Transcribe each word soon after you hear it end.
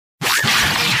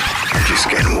Just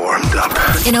getting warmed up.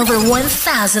 In over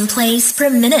 1,000 plays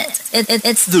per minute.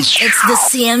 It's the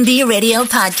CMB Radio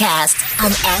Podcast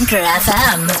on Anchor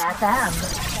FM.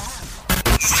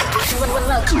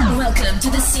 Welcome to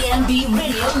the CMB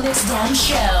Radio Mixdown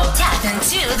Show. Tap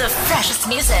into the freshest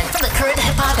music from the current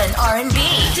hip-hop and R&B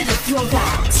to the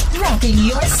throwbacks, rocking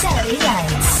your Saturday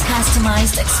nights.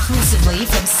 Customized exclusively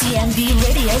from CMB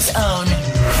Radio's own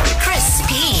Chris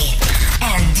P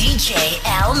and DJ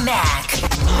L Mac.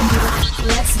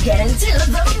 Let's get into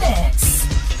the mix.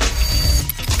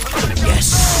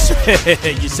 Yes,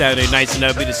 your Saturday nights will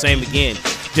never be the same again.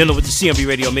 Dealing with the CMB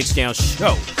Radio Mixdown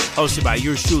Show, hosted by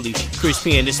yours truly, Chris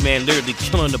P. And this man literally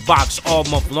killing the box all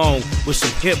month long with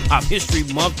some Hip Hop History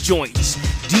Month joints.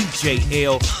 DJ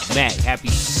L Mac. Happy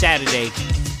Saturday.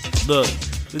 Look,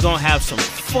 we're gonna have some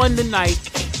fun tonight.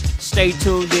 Stay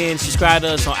tuned in. Subscribe to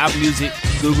us on Apple Music,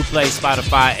 Google Play,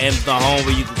 Spotify, and the home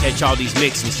where you can catch all these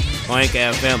mixes on Anchor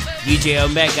FM. DJ L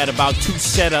Mac got about 2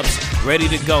 setups ready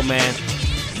to go, man.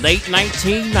 Late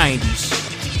 1990s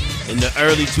and the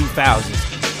early 2000s.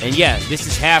 And yeah, this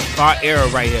is half of our era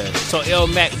right here. So L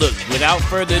Mac, look, without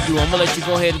further ado, I'm gonna let you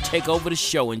go ahead and take over the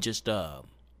show and just drop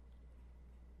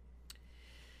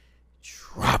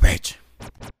it.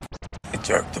 It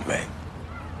jerked him, man.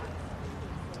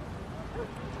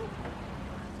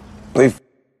 They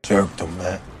jerked him,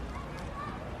 man.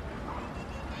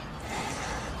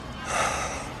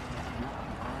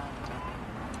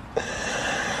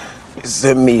 He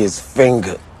sent me his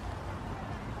finger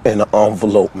in an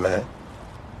envelope, man.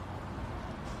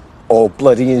 All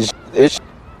bloody and shit.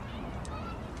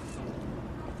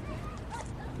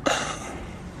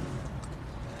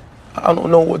 I don't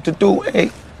know what to do, hey.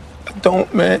 I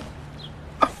don't, man.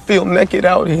 I feel naked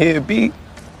out here, B.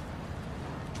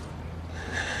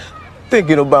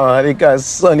 Thinking about how they got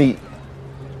Sonny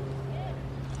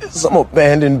in some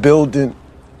abandoned building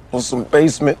or some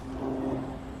basement.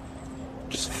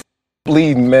 Just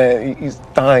bleeding, man. He's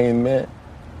dying, man.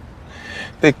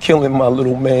 They're killing my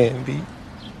little man, B.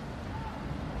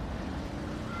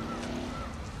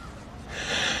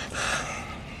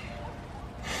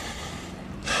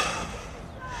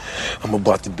 I'm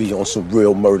about to be on some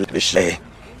real murder this shit.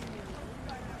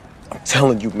 I'm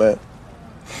telling you, man.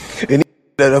 Any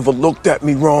that ever looked at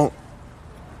me wrong,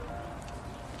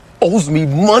 owes me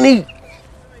money,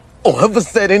 or ever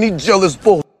said any jealous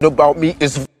bullshit about me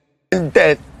is f***ing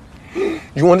dead.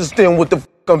 You understand what the f***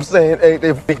 I'm saying? Hey,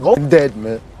 they're f***ing dead,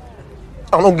 man.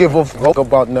 I don't give a fuck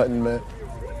about nothing, man.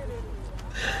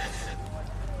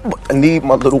 But I need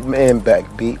my little man back,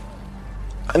 B.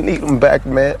 I need him back,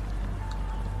 man.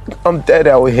 I'm dead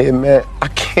out here, man. I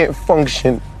can't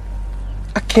function.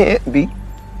 I can't be.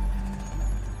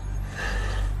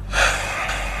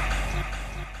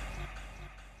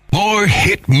 More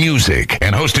hit music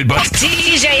and hosted by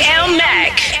DJ L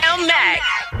Mac. L Mac.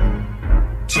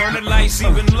 Turn the lights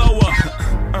even lower.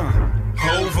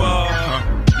 Hova,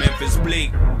 Memphis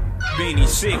Bleak, Beanie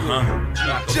Sick,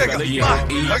 Check it, to the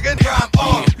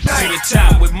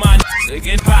top with my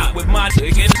again, pop with my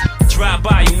again. Drive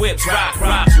by and whips, rock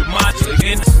rocks with my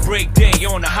again. Break day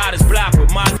on the hottest block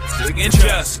with my again.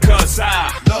 Just cause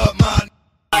I love my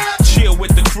chill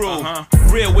with the crew,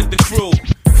 real with the crew.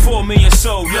 4 million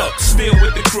soul, look, still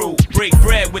with the crew. Break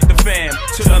bread with the fam,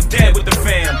 till I'm dead with the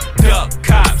fam. Duck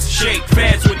cops, shake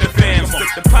fans with the fam. Split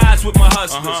the pies with my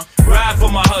hustlers. Ride for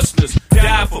my hustlers.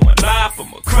 Die for my, lie for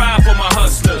my, cry for my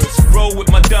hustlers. Roll with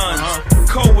my duns,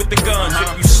 cold with the guns.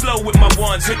 If you slow with my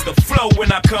ones, hit the flow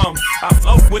when I come. I'm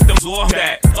up with them all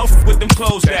that, up with them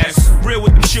clothes that's real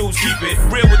with them shoes, keep it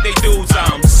real with they dudes.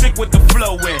 I'm sick with the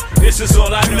flow and this is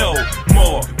all I know.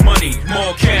 More money,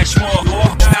 more cash, more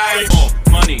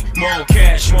money, more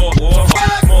cash, more money, more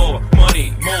cash, more money,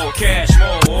 more cash,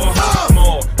 more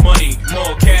money,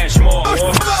 more cash,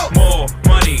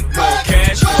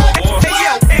 more. Hey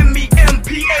yo,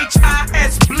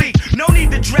 MEMPHIS bleak. No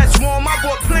need to dress warm, I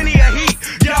bought plenty of heat.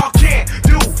 Y'all can't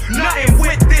do nothing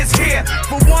with this here.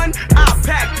 For one, I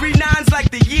pack 3 9s like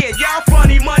the year. Y'all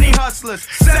funny money hustlers,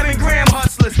 7 gram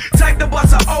hustlers. Type to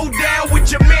bust a O down with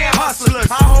your man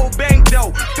hustlers. I hold bank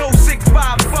though, throw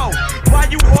 654. Why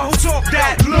you all talk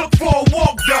that? Look for a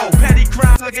walk though. Petty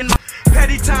crime looking,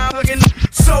 petty time looking.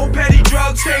 So petty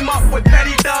drugs came up with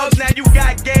petty thugs. Now you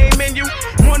got game in you.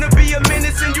 Wanna be a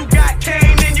menace and you got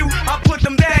cane in you. I put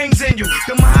them things in you.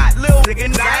 Them hot little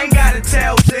niggas, I ain't gotta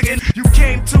tell chicken. You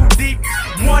came too deep,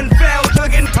 one fell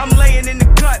chicken. I'm laying in the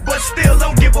cut, but still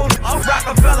don't give a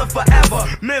Rockefeller forever.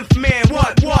 Memphis man,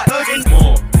 what? Again.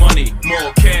 More money,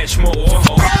 more cash, more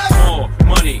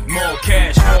money, more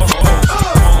cash, more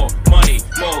money,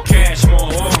 more cash, more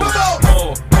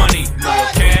money, more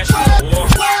cash,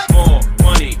 more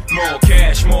money, more cash.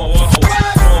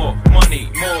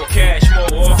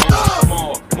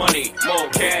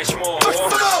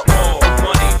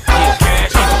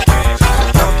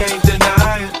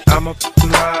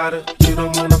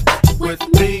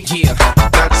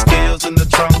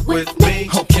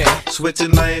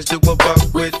 Switching lanes to a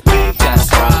buck with me.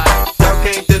 That's right. Y'all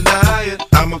can't deny it.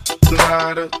 I'm a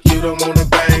rider. You don't wanna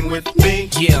bang with me.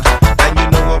 Yeah. And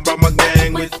you know about my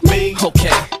gang with me.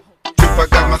 Okay. If I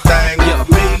got my thing with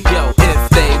me. Yo, if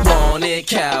they want it,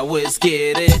 cowards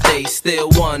get it. They still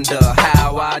wonder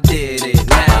how I did it.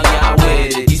 Now y'all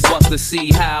with it. These busters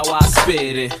see how I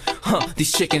spit it.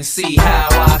 These chickens see how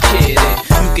I kid it.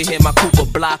 You can hear my Cooper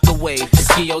block away.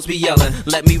 Skios be yelling,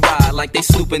 let me ride like they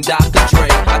snooping Dr. Dre.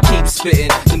 I keep spitting,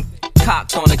 them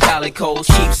cocked on the calicos,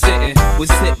 keep sitting with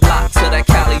zip blocks to that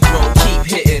Cali bro, keep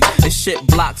hitting and shit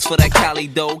blocks for that Cali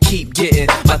dough, keep getting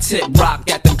my tip rock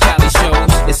at them Cali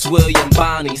shows. It's William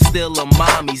Bonnie, still a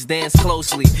mommies, dance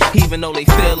closely, even though they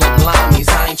feel them limeys.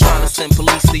 I ain't trying to send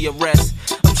police to your arrest.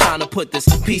 I'm trying to put this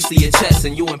piece to your chest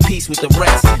and you in peace with the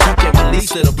rest. You can release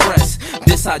to the press.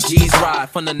 This how G's ride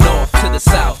from the north to the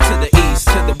south, to the east,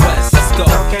 to the west. Let's go.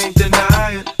 Y'all can't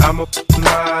deny it. I'm a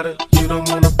rider. You don't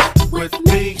wanna with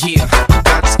me. Yeah.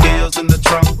 Got skills in the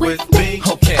trunk with me.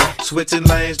 Okay. Switching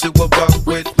lanes to a buck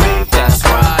with me. That's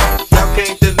right. Y'all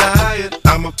can't deny it.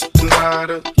 I'm a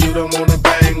rider. You don't wanna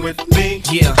bang with me.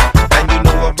 Yeah. And you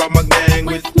know about my gang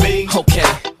with me. Okay.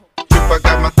 If I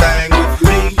got my thing with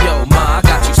me. Yo, ma, I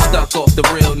got you stuck off the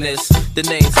realness. The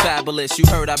name's fabulous, you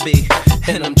heard I be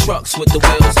in them trucks with the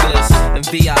wheels gliss. And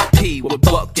VIP with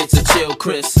buckets of chill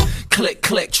Chris. Click,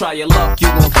 click, try your luck, you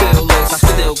gon' feel this. I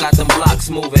still got them blocks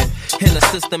moving. In a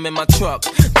system in my truck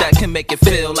that can make it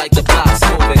feel like the block's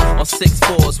moving. On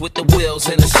 6-4s with the wheels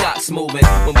and the shocks moving.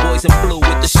 When boys in blue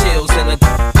with the shields and the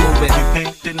moving. You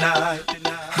can't deny it.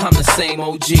 I'm the same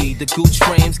OG. The Gooch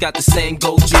frames got the same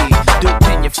Go-G. Duke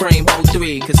in your frame, hold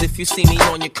 3. Cause if you see me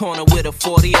on your corner with a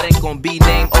 40, it ain't gon' be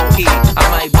named OE. I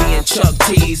might be in Chuck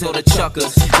T's or the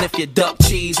Chuckers. And if you duck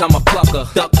cheese, I'm a plucker.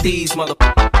 Duck these,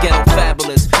 motherfuckers, get on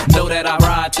fabulous. Know that I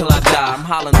ride till I die. I'm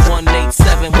hollering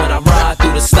 187 when I ride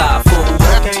through the sky, fool.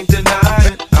 I can't deny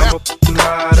it. I'm a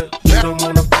rider. You don't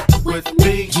wanna with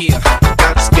me. Yeah.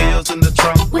 Got skills in the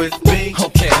trunk with me.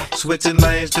 Okay. Switching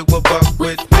lanes to a buck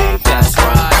with me. That's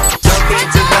right. Y'all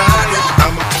can't deny it.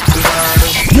 I'm a rider.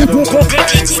 You don't wanna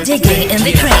bang with Digging me. in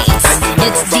the crates.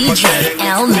 It's DJ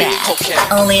L Mac.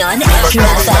 Only on Extra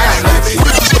FM.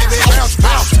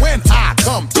 When I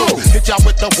come through, hit y'all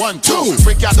with the 1-2.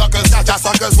 Freak y'all suckers, got y'all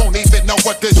suckers won't even know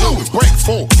what to do. Break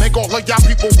full, make all of y'all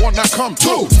people wanna come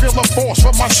through. Feel the force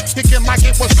from my kicking like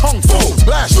it was kung fu.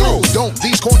 Blast through, don't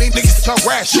these corny niggas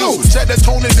harass you. Set the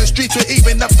tone in the streets or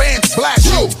even the fans blast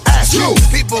you. Ask you,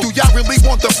 people, do y'all really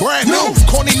want the brand new?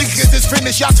 Corny niggas is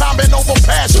finished, y'all time and over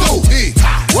past you.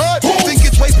 What? Think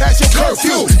it's way past your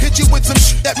curfew. Hit you with some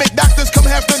shit that make doctors come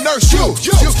have to nurse you.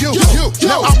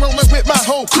 Now I'm rolling with my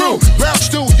whole crew. Brown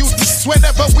stew, you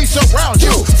whenever we surround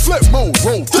you. Flip mode,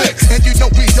 roll thick, and you know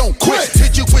we don't quit.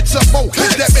 Hit you with some more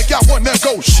hits that make y'all wanna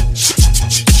go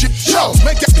yo,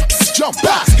 make y'all jump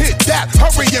back, hit that,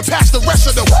 hurry and pass the rest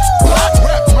of the block.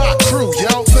 Rap my crew,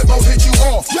 yo. Flip mode hit you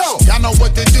off, yo. Y'all know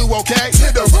what to do, okay?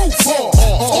 Hit the roof off,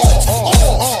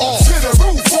 hit the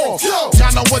roof off, yo.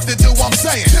 Y'all know what to do, I'm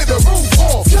saying. Hit the roof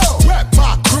off, yo. Rap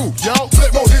my crew, yo.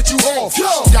 Flip mode hit you off,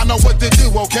 yo. Y'all know what to do,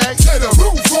 okay? Hit the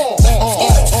roof off,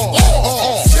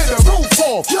 hit the roof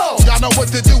off, yo. Y'all know what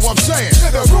to do, I'm saying.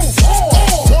 Hit the roof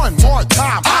off. One more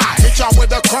time, I hit y'all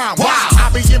with a crime. Wow,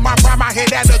 I be in my prime, I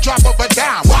hit at the drop of a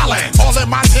dime. Wildin', all in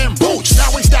my 10 boots,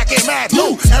 now we stacking mad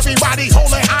loot. Everybody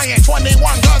holding iron, 21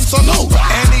 gun salute.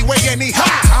 Anyway, anyhow,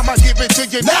 I'ma give it to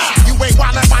you now. You ain't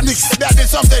wildin' my niggas, that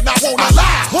is something I won't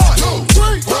allow. 1,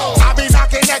 2, 3, I be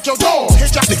knocking at your door.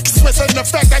 Hit y'all niggas with an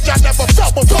effect that y'all never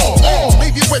felt before.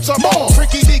 Leave you with some more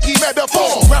freaky deaky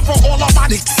metaphor. Rap for all of my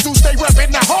niggas who stay reppin'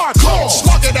 the hardcore.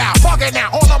 Slug it out, bugging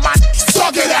out, all of my niggas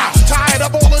slug it out. Tired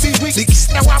of all of these weak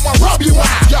niggas, now I'ma rub you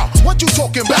out. Yo, what you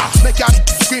talking about? Make y'all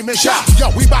scream and shout.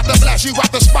 Yo, we bout to blast you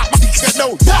out the spot, my niggas got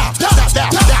no doubt.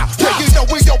 Yeah, you know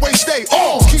we always stay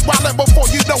on. Keep wildin' before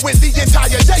you know it, the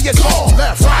entire day is gone.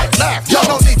 Left, right, left, yo,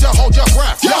 no need to hold your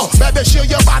breath. Yo, better shield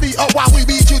your body up while we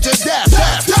beat you to death.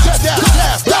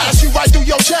 Blast you right through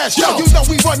your chest. Yo, you know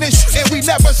we run this shit and we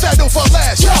never settle for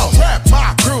less. Yo, rap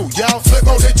my crew, yo, flip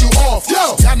mode hit you off.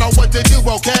 Yo, y'all know what to do,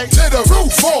 okay? To the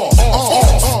roof off,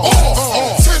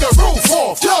 to the roof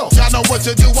off. Yo, y'all know what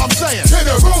to do, I'm saying. To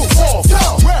the roof off,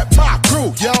 yo, rap my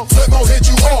crew, yo, flip mode hit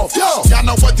you off. Yo, y'all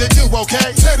know what to do,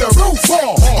 okay? To the roof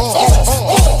off,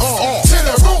 to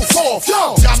the roof off.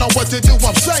 Yo, y'all know what to do,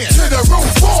 I'm saying. To the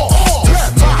roof off,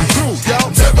 rap my crew, yo,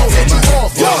 flip mode hit you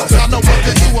off. Yo, y'all know what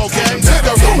to do, okay? To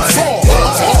the roof off,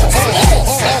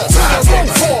 to the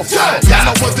roof off. Yo, y'all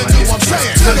know what to do, I'm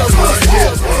saying. To the roof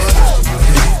off.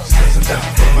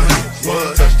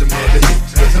 Touch the mother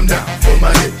hips, cause I'm down for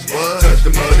my hips. Touch the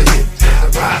mother hips, I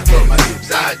ride for my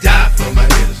hips, I die for my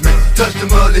hips.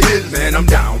 of the hitters. Man, I'm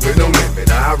down with no limit.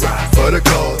 I ride for the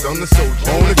cause. I'm the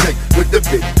soldier on the tank with the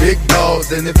big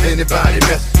dogs. And if anybody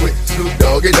messes with Snoop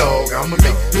Doggy Dogg, I'ma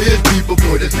make his people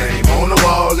put his name on the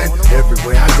wall. And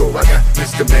everywhere I go, I got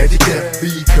Mr. Magic Death,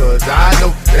 because I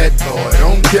know that boy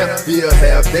don't care. He'll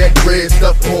have that red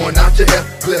stuff pouring out your hair.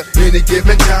 Clear any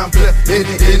given time, clear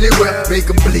anywhere. Make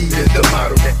them bleed is the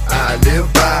motto that I live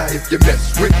by. If you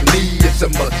mess with me, it's a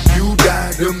must, you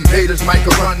die. Them haters might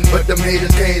go run, but them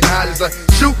haters can't hide. It's like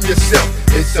shooting yourself.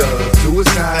 It's a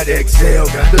suicide XL.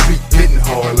 Got the beat hitting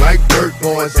hard like dirt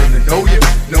boys. And I know you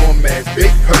know I'm as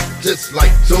big hurt. Just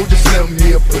like Soldier Slim,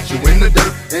 he'll put you in the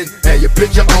dirt and have your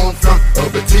picture on front of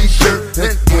a t-shirt.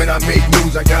 And when I make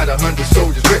moves, I got 100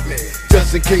 soldiers with me,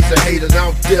 just in case the haters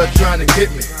out there trying to get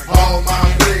me. All my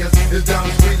players is down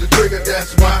to squeeze the trigger.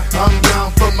 That's why I'm down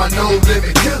for my no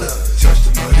limit killer. Touch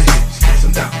the mother hips, cause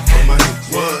I'm down for my hips.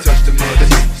 What? Touch the mother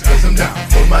hips, cause I'm down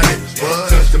for my hips. What?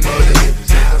 Touch the mother hips,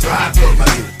 I ride for my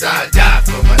hips. I die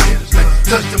for my hips, man.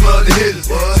 Touch the mother hips.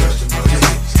 What? Touch the mother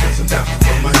hips, cause I'm down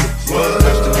for my hips. What?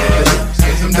 Touch the mother hips,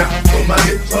 cause I'm down for my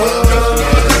hips. What? Touch the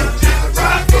mother hips, I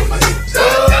ride for my hips. I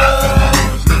die for my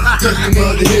hips. Touch the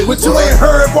mother hips. What you ain't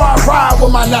heard, boy, I ride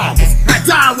with my niggas. I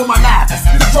die with my niggas.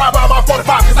 You can drive by my 45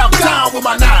 cause I'm down with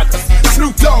my niggas.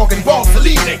 Snoop Dogg and Boss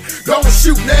Elite. Don't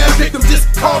shoot now, victim,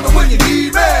 just call me when you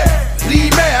need me.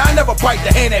 Leave me, I never bite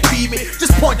the hand that feed me.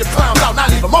 Just point your clowns out, not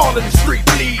leave them all in the street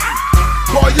bleed.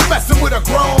 Boy, you messing with a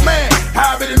grown man.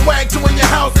 Have it and whacked you in your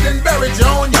house and then buried you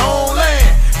on your own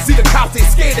land. See the cops ain't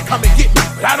scared to come and get me,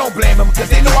 but I don't blame them, cause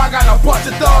they know I got a bunch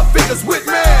of thug figures with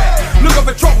me. Looking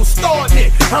for trouble starting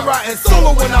it. I'm riding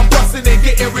solo when I'm busting and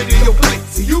getting rid of your clique.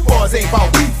 See, you boys ain't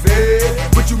about beefing,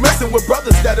 but you messing with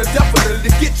brothers that'll definitely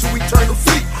get you eternal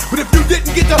sleep. But if you didn't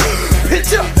get the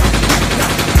picture,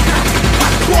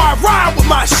 boy, I ride with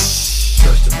my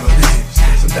touch the mother hips,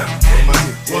 cause I'm down for my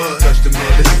hips. What? Touch the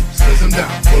mother hips, cause I'm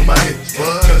down for my hips.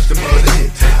 What? Touch the mother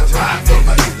hips, I ride for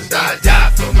my hips. I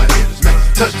die for my hips, man.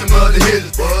 Touch the mother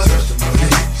hips. What? Touch the mother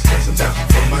hips, cause I'm down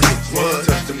for my hips. What?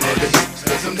 Touch the mother hips,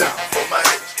 cause I'm down for my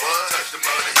hips. What? Touch the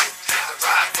mother hips, I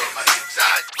ride for my hips.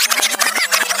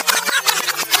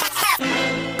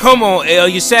 Come on, L.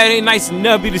 Your Saturday nights will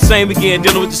never be the same again.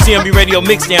 Dealing with the CMB Radio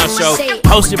Mixdown Show,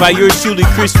 hosted by yours truly,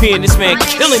 Chris P. And this man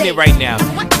killing it right now,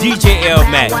 DJ L.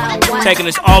 Mac, taking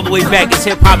us all the way back. It's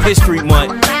Hip Hop History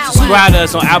Month. Subscribe to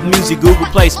us on Apple Music, Google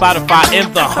Play, Spotify,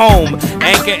 and the home,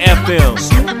 Anchor FM.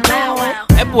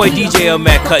 That boy DJ L.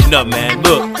 Mac cutting up, man.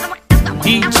 Look,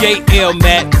 DJ L.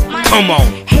 Mac, come on.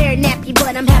 Hair nappy,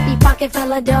 but I'm happy pocket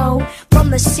fella dough. From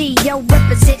the CEO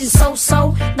representing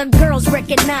so-so. The girls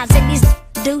recognize and these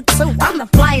do too. I'm the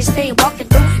flyest thing walking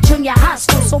through junior high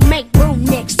school. So make room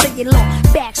next to your little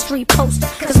backstreet poster.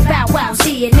 Cause Bow Wow's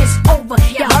here and it's over.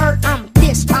 You heard I'm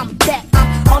this, I'm that,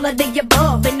 I'm all of the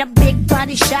above. In a big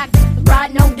body shot,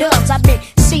 riding on dubs. I've been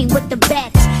seen with the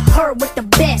baddest, heard with the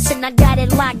best. And I got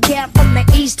it locked down from the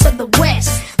east to the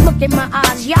west. Look in my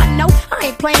eyes, y'all know I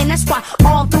ain't playing. That's why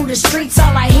all through the streets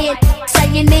all I hear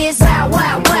saying is wow,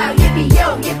 wow, wow, yippee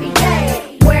yo, yippee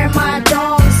yay. Where my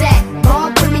dogs at?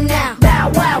 Gone with me now.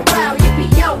 Bow wow, wow,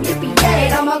 yippee yo, yippee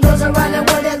yay. All my girls are running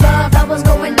with their love. I was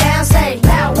going down, say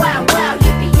bow wow, wow,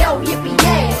 yippee yo, yippee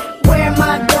yay. Where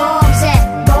my dogs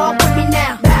at? Gone with me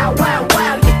now. Bow wow,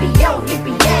 wow, yippee yo,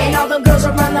 yippee yay. And all the girls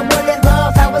are running with their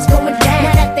love. I was going down.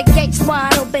 Now that the gates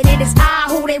wide open, it is I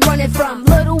who they running from.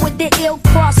 Little with the ill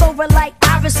crossover like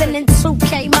Iverson and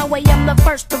 2K. My way, I'm the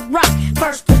first to rock,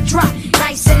 first to drop.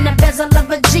 Nice in the bezel of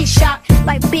a G-Shock,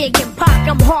 like Big and Pac.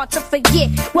 I'm hard to forget.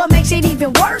 What makes it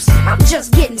even worse? I'm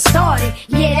just getting started.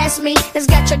 Yeah, that's me. That's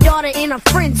got your daughter in a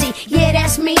frenzy. Yeah,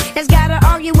 that's me. That's gotta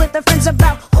argue with her friends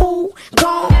about who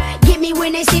gon' get me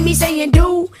when they see me saying,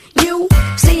 do you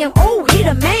see him? Oh, he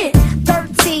the man.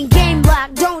 13 game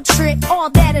lock, don't trip. All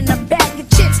that in the bag of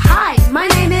chips. Hi, my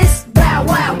name is Bow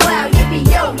Wow Wow, yippee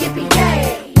yo, yippee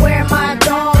yay. Where my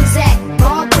dogs at?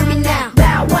 Gone with me now.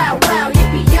 Bow Wow Wow,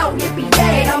 yippee yo, yippee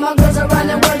yay. All my girls are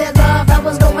running with their love. I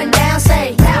was going down,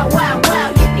 say Bow Wow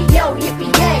Wow, yippee yo,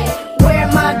 yippee yay. Where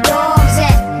my dogs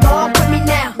at? Gone with me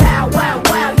now. Bow Wow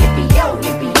Wow, yippee yo,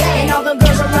 yippee yay. And all the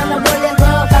girls are running with their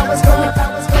love. I was going.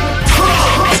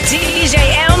 DJ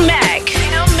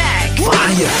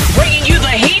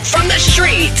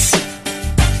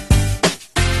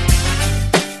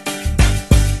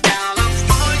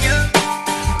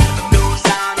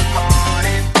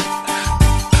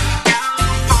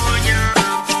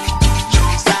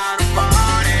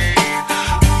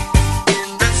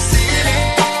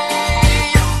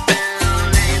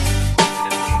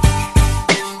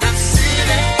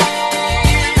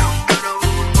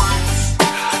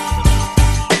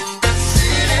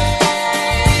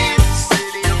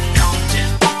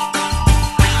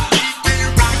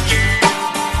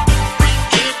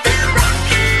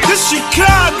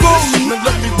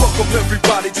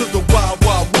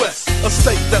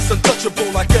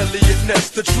unquenchable like Elliot Ness.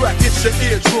 The track hits your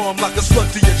eardrum like a slug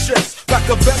to your chest. Like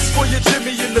a vest for your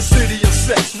Jimmy in the city of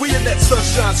sex. We in that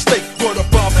sunshine state, where the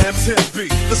Birmingham 10B.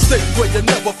 The state where you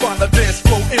never find a dance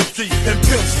floor empty and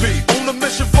pimp speed. On a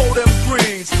mission for them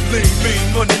greens. Lean,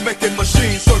 mean, money making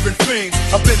machines, serving fiends.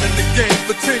 I've been in the game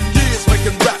for 10 years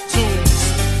making rap tunes.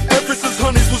 Ever since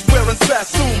Honeys was wearing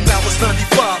Sassoon. Now it's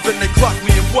 95 and they clock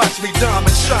me and watch me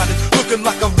diamond shining, looking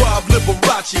like a Rob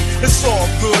Liberace. It's all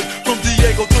good, from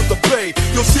Diego to the Bay.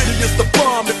 Your city is the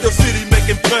bomb if your city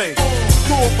making pain.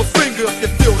 Throw up a finger if you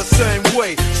feel the same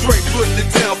way. Straight putting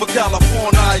it down for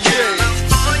California, yeah.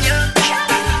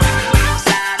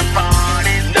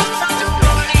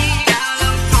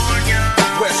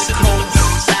 West Coast.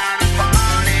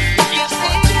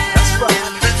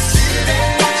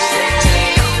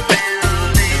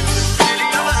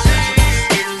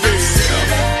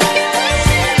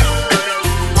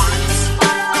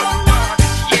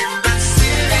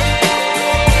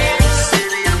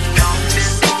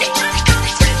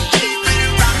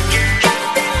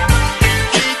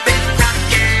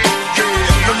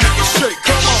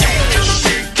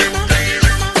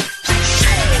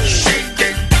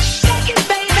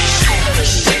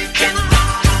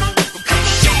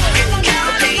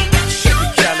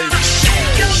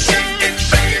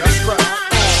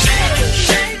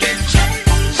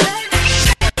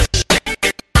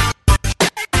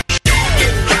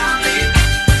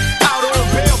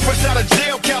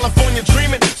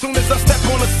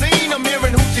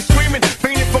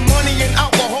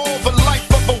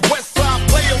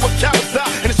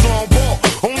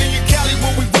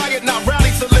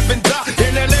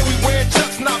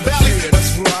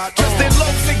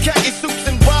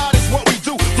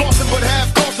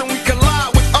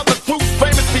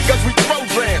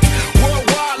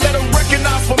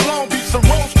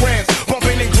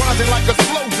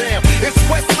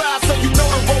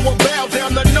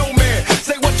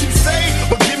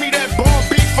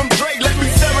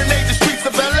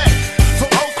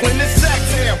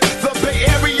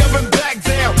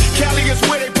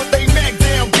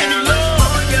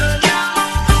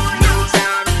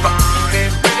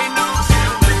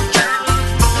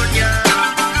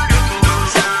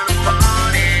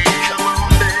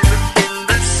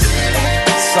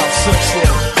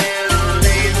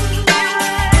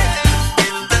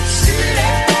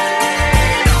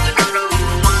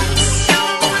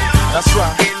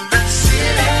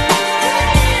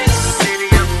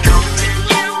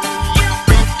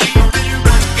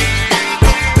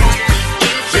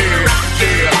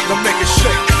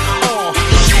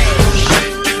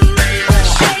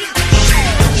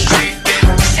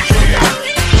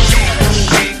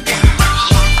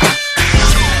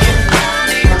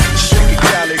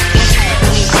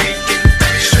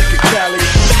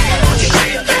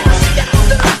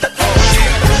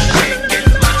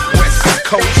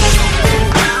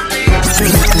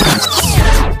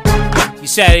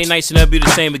 Saturday nights and that'll be the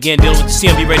same again. Dealing with the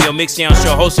CMB Radio Mixdown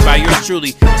show hosted by yours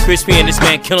truly, Chris P and this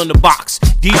man killing the box.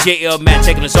 DJ L Matt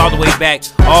taking us all the way back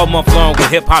all month long with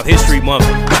Hip Hop History Month.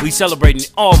 We celebrating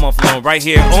all month long right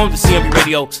here on the CMB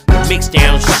Radio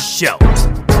Mixdown show.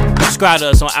 Subscribe to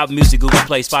us on Apple Music, Google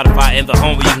Play, Spotify, and the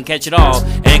home where you can catch it all,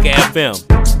 Anchor FM.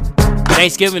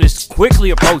 Thanksgiving is quickly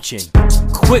approaching. I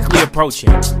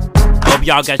hope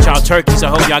y'all got y'all turkeys. I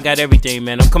hope y'all got everything,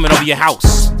 man. I'm coming over your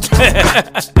house.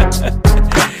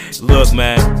 Look,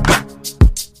 man,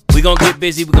 we gonna get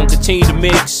busy. We're gonna continue to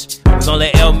mix. We're gonna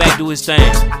let L Mac do his thing.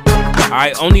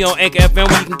 Alright, only on Anchor FM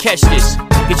where you can catch this.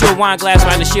 Get your wine glass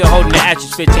around the shield holding the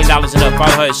actress $15 and up.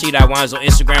 Follow her at She That Wines on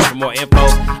Instagram for more info.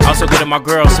 Also get her my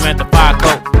girl Samantha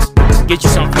Firecoat. Get you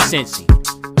something for Cincy.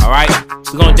 Alright,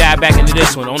 we're gonna dive back into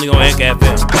this one only on Anchor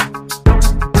FM.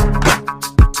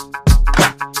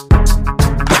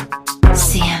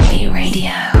 CMB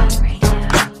Radio.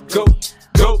 Go,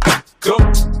 go, go,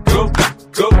 go,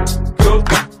 go, go,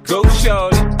 go,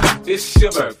 shorty. It's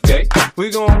your birthday. We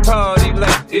gon' party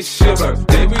like it's your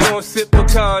birthday. We gon' sip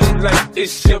Bacardi like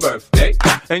it's your birthday.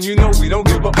 And you know we don't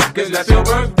give up, cause that's your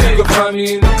birthday. You can find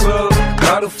me in the club,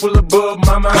 bottle full of bub.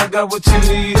 Mama, I got what you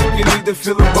need. If you need to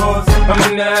fill the bars,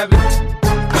 I'm in the habit.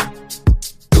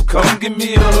 So come give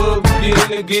me a hug, get in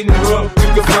there getting rough.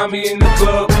 You can find me in the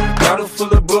club, bottle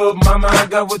full of bub. Mama, I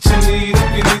got what you need.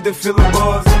 If you need to fill the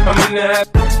bars, I'm in the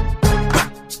habit.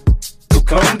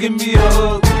 Come give me a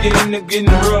hug, getting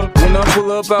rough. When I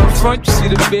pull up out front, you see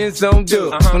the Benz on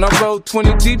dub. When I roll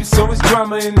 20 deep, it's always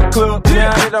drama in the club.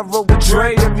 Now that I roll with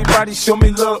Dre, everybody show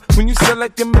me love. When you sell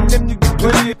like Eminem, you get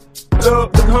plenty of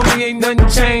love. Look, homie, ain't nothing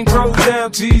changed. Roll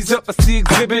down, G's up. I see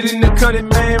exhibit in the cutting,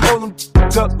 man. Roll them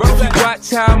up. If you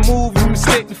watch how I move, you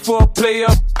mistake before I play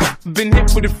up. Been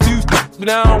hit with a few, but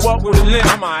I don't walk with a limp.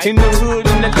 In the hood,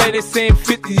 in the LA, they saying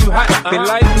 50, you hot. They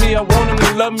like me, I want them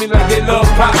to love me like they love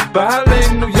pop. But holla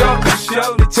in New York, the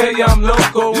show, they tell you I'm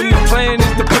local. And the plan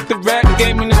is to put the rap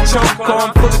game in the choke.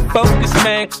 I'm fully focused,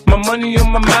 man. My money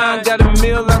on my mind, got a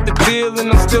meal out the deal,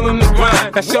 and I'm still in the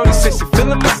grind. Now shorty says she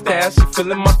feeling my style, she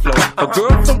feeling my flow. A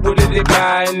girl from Wooded, they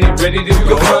buy, and they ready to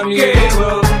go. I'm in the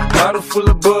club, bottle full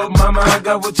of bug. Mama, I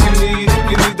got what you need.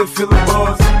 You need to feel the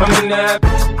buzz. I'm in the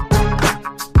habit.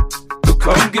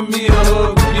 Come give me a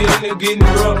hug, you're getting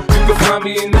rough. You can find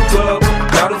me in the club,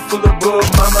 bottle full of bug.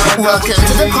 Mama, welcome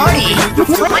to the party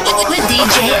with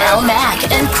DJ L Mac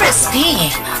and Chris P.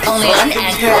 Only on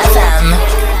Anchor FM.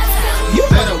 You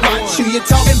better watch who you're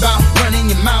talking about, running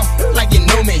your mouth like you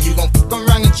know me. You gon' fuck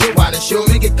around and chill while the show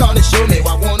me get called and show me.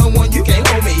 Why one-on-one you can't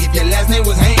hold me if your last name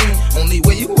was Hayne. Only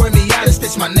way you can wear me out is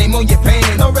stitch my name on your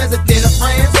pan. No resident of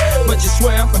France, but you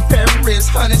swear I'm from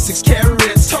Paris. 106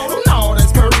 carats, total no,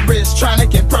 that's purpose. Trying to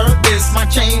compare this, my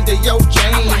chain to your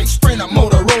chain. I'm like Sprinter,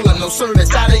 Motorola, no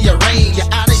service out of your range. You're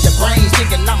out of your brain,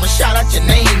 thinking I'ma shout out your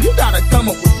name. You gotta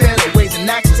come up with better ways and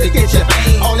actions to get your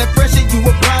vein. All that pressure you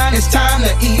applying, it's time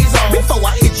to ease off. Before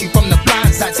I hit you from the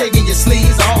blind side, taking your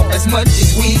sleeves off. As much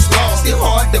as we's lost, still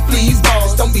hard to please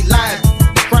boss. Don't be lying,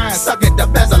 the crying, suck it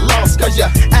up as a loss. Cause your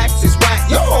axe is whack,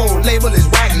 your whole label is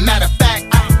whack. Matter of fact,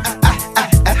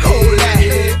 I hold that.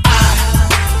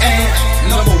 I am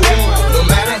number one. No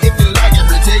matter if you like it,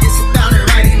 take it, sit down and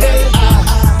write it.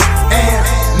 I am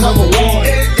number one.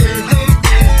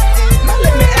 Now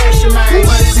let me ask you, man,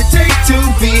 what does it take to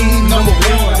be number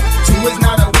one? 2 is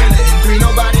not a winner, and 3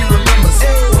 nobody remembers.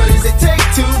 What does it take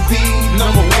to be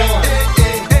number one?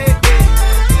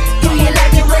 Do you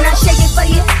like it when I shake it for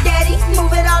you, daddy?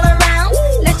 Move it all around.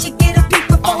 Let you get a peek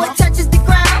before it touches the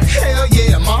ground. Hell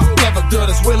yeah, mom. Love a girl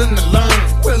that's willing to learn,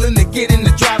 willing to get in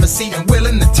the driver's seat and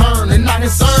willing to turn. And not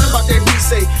concerned about that he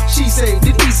say, she say,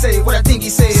 did he say what I think he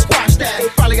said? Squash that.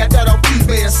 Probably got that off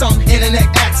eBay or some internet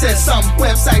access, some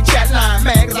website chat line.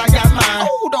 Man, cause I got mine.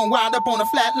 Oh, don't wind up on a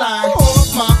flat line. Oh,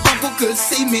 my uncle could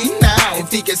see me now.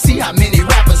 If he could see how many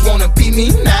rappers wanna be me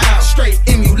now. Straight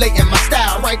emulating my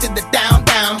style, right to the down.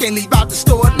 Can't leave out the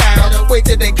store now. Better wait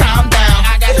till they calm down.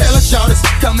 I got hella shorties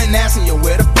coming asking you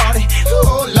where the party.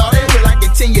 Oh lordy, will I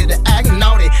continue to act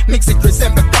naughty? Mix it Chris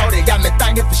and Bacardi, got me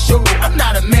thinking for sure. I'm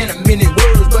not a man of many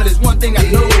words, but it's one thing I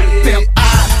know. Pimp, I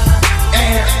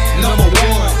am number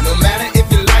one. No matter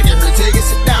if you like it or take it,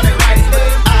 sit down and write it.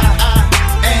 I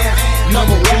am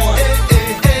number one.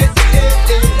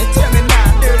 Tell me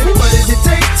now, what does it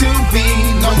take to be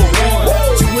number one?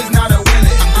 2 is not a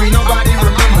winner, and 3 nobody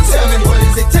remembers. Tell me, what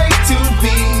does it take to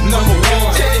be number one?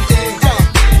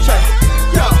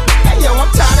 Yo,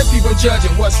 I'm tired of people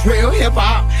judging what's real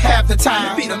hip-hop. Half the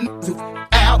time, beat them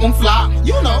album flop.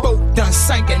 You know, boat done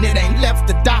sank and it ain't left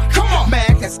the dock. Come on,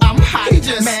 man, cause I'm hot. He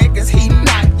just mad cause he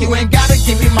not. You ain't gotta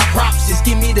give me my props, just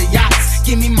give me the yachts.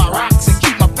 Give me my rocks and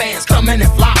keep my fans coming in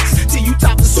flocks. Till you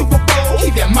top the Super Bowl,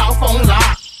 keep your mouth on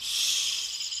lock.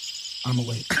 I'ma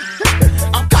wait.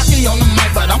 I'm cocky on the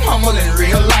mic, but I'm humble in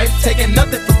real life. Taking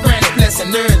nothing for granted, blessing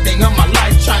everything of my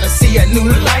life. Trying to see a new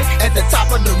life at the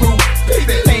top of the roof.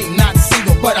 Baby, ain't not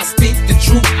single, but I speak the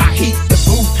truth. I heat the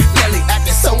booth, Nelly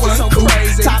acting so uncool.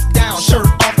 Top down, shirt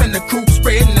off in the coupe,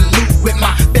 spreading the loot with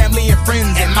my family and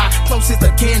friends and my closest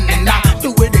again. And I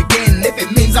do it again if it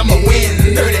means I'ma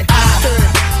win. 30, I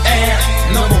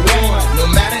am number one. No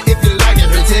matter if you like it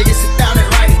or take it, sit down and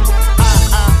write it.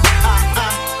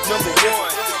 Number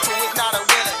one. 2 is not a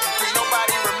winner, and 3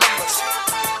 nobody remembers.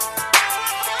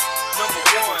 Number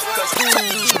one.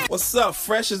 What's up?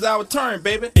 Fresh is our turn,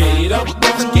 baby. Get up,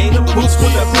 gator boots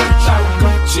with a bitch out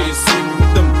Gucci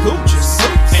suit. Them Gucci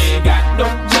suits. Ain't got no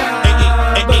job,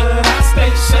 but I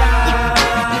stay shy.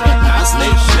 I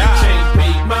stay shy. Can't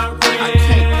pay my rent. I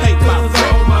can't pay my rent.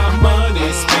 All my money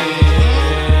spent,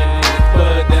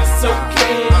 but that's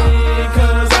okay,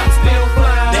 cause I'm still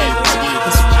fly.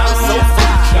 I'm so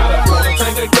fly. Got a quarter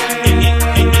tank of gas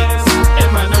in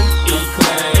my new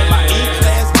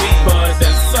E-Class, but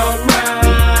that's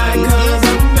alright, cause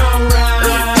I'm alright.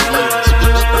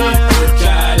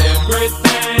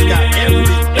 Got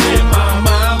everything in my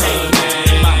mama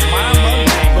name,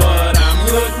 but I'm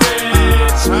good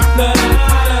rich.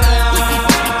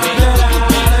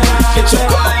 Get your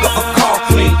car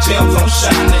clean, gems on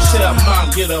shine. They tell mom,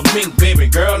 get a mink, baby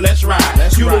girl, let's ride.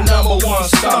 You the number one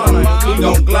stunner. We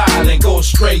gon' glide and go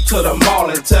straight to the mall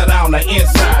and tear down the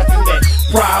inside. You that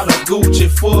Prada, Gucci,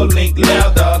 full length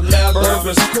leather,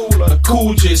 Burberry's cooler,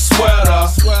 Coogee sweater,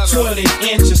 20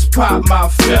 inches pop my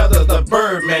feather. The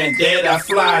Birdman dead, I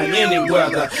fly in any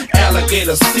weather.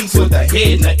 Alligator seats with a head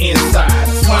in the inside.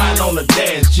 Flying on the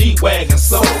dash, G-Wagon,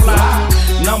 so fly.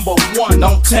 Number one,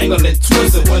 don't tangle and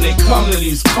twist it. When it comes to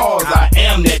these cars, I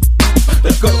am that. The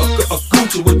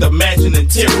Gucci with the matching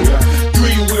interior.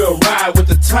 3-wheel ride with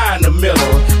the tie in the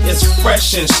middle. It's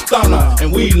fresh and stunner,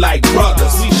 and we like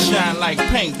brothers. We shine like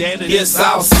paint, daddy. It's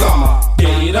our summer.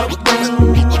 Get up, boots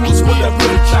with a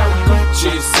bitch out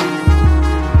Gucci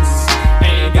suits.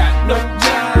 Ain't got no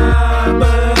job,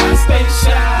 but I stay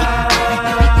shy.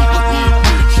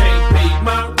 Can't pay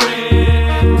my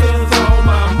rent, 'cause all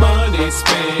my money's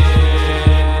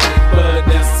spent. But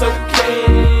that's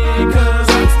okay, 'cause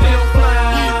I'm still fly.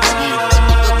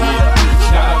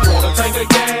 Got a tank of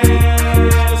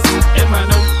gas in my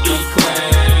new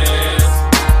E-Class.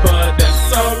 But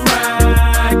that's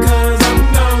alright, 'cause I'm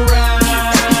gon'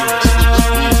 ride.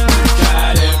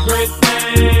 Got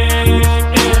everything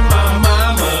in my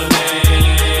mama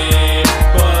name.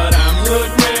 But I'm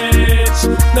good rich.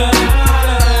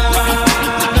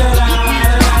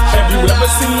 Have you ever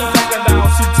seen a crocodile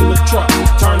seat to the truck?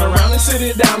 Turn around and sit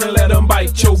it down and let them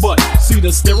bite your butt. See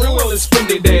the steering wheel is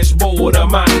Fendi dashboard of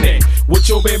mine. With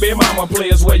your baby mama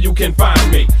players where you can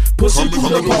find me. Pushing through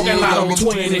the parking lot on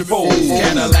 24.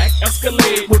 Cadillac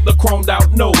Escalade with the chromed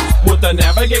out nose. With the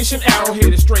navigation arrow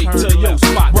headed straight to your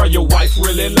spot. Bro, your wife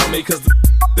really love me 'cause the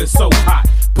is so hot.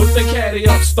 Put the caddy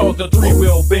up, start the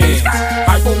 3-wheel bends.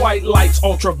 Hyper white lights,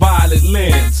 ultraviolet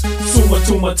lens.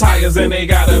 Suma tires and they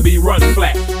gotta be run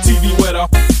flat. TV where the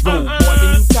go. Boy, when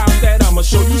you top that, I'ma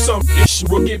show you some ish.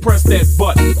 Rookie, press that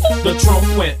button. The trunk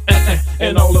went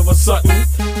and all of a sudden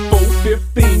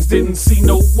 415s didn't see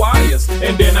no wires.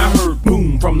 And then I heard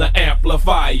boom from the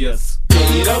amplifiers.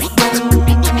 Get up, boots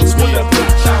with a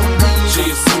bitch out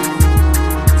Gucci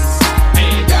suits.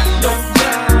 Ain't got no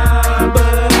job,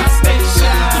 but I stay shy.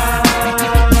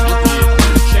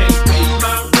 Can't pay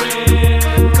my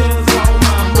rent, 'cause all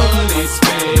my money's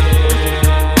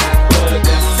spent. But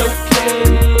that's okay,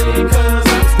 'cause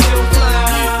I'm still fly.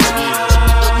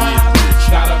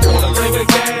 Got a quarter tank of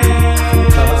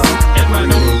gas in my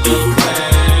new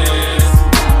E-Class.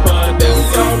 But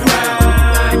that's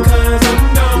alright, 'cause I'm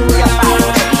gon' ride.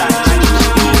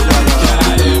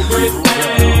 Got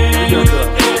everything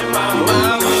in my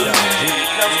mama name.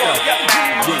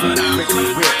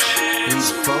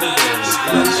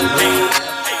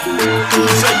 You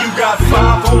say you got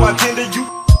 5 on my tender, you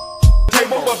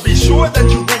table, but be sure that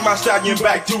you bring my stallion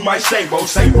back to my stable.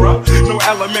 Say, bruh, no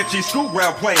elementary school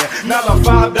ground playing. Not a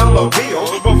 $5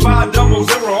 bill, but 500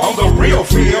 on the real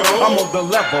field. I'm on the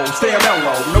level, stay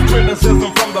mellow. No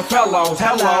criticism from the fellows.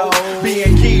 Hello,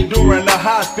 being key during the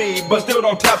high speed, but still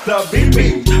don't tap the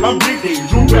BB. I'm DD,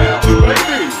 Drew Bell,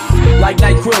 baby. Like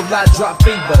night krill, I drop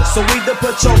fever. So either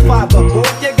put your fiber, boy,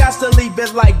 you got to leave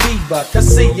it like Beaver. Cause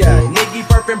see ya, nigga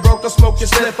burping broke or smoke your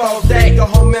slip all day. Go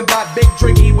home and buy big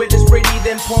drinky with his pretty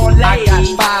then parlay. I got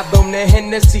 5 on the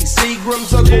Hennessy,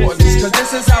 Seagrams or Gordons. Cause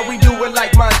this is how we do it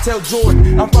like Montel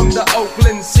Jordan. I'm from the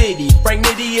Oakland City. Frank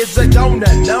Nitty is a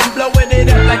donut. I'm blowing it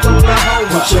up like Oklahoma.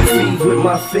 Put your feet with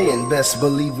my fin, best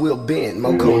believe we'll bend.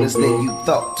 More corners than you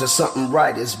thought, to something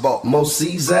right is bought. Most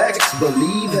Czaks,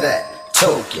 believe that.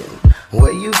 Token,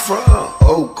 where you from?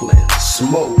 Oakland,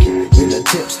 smoking. In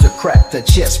attempts to crack the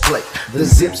chest plate. The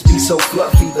zips be so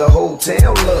fluffy, the whole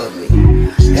town love me.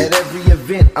 At every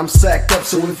event, I'm sacked up,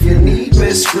 so if you need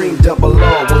me, scream double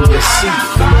R when you see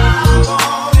me.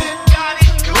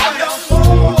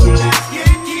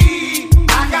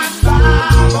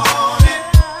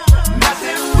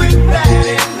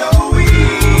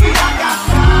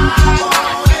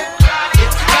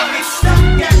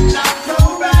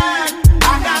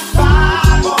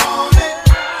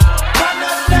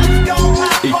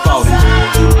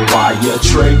 Your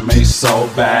trade may so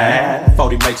bad.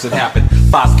 40 makes it happen.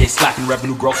 5K slacking,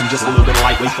 revenue growth, and just a little bit of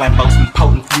lightweight flambeaus and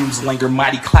potent fumes linger.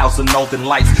 Mighty clouds and northern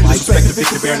lights. Disrespect the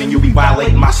victor bearing, and you'll be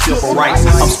violating my civil rights.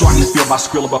 I'm starting to feel my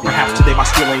skrilla, but perhaps today my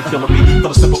skill ain't feeling me. For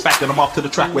the simple fact that I'm off to the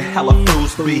track with hella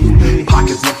fools be.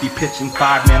 Pockets empty, pitching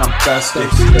 5, man, I'm thirsty.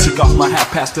 Took off my hat,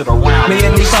 passed it around. Me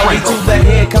and these 40 to the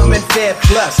head, coming fair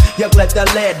plus. You let the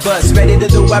lead bust, ready to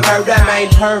do a murder,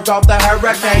 man. Heard off the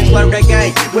hurricane, learn the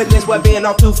game. Witness what being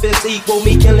off 2 fists equal.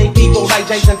 Me killing people like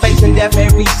Jason facing death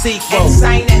every sequel.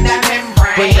 Insane in the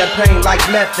membrane. Bring the pain like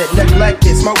method,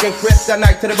 neglected. Smoking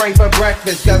kryptonite to the brain for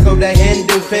breakfast. Cause of the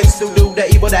Hindu fence to do the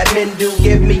evil that men do.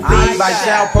 Give me feed, I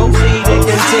shall proceed and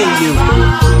continue.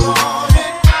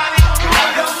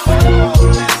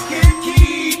 let's get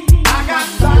key. I got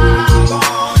 5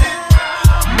 on it.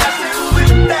 Messing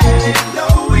with that ain't no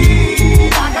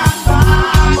weed. I got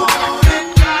 5 on it.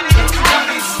 It's gonna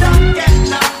be stuck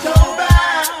in October.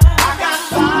 I got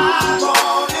 5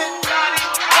 on it.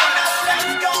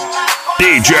 Let's go like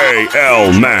DJ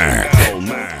L Mac.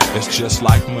 It's just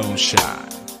like moonshine,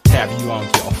 have you on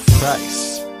your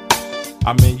face.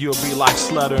 I mean, you'll be like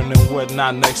sluttering and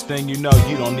whatnot. Next thing you know,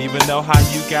 you don't even know how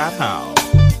you got home.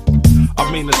 I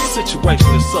mean, the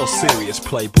situation is so serious,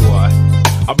 playboy.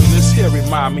 I mean, this here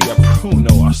remind me of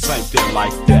Pruno or something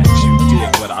like that. You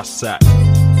dig what I say?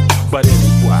 But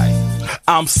anyway,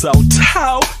 I'm so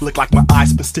tall. Look like my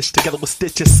eyes been stitched together with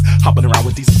stitches. Hopping around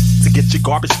with these to get your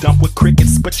garbage dumped with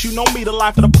crickets. But you know me, the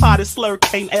life of the pot is slur,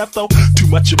 can't have though. Too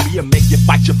much of me and make you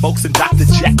fight your folks and Dr.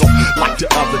 Jekyll. Like the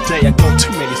other day ago,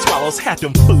 too many swallows had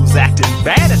them fools acting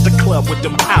bad at the club with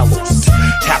them howlers.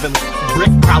 Having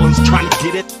brick problems trying to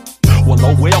get it. Well,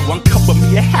 oh well, one cup of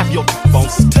me and have your phone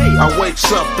stay. I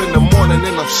wakes up in the morning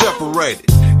and I'm separated.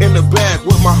 In the bag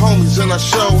with my homies and I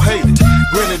show hate it.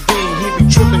 Grenadine, he be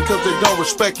tripping cause they don't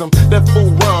respect him. That fool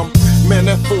rum, man,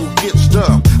 that fool gets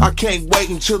dumb. I can't wait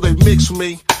until they mix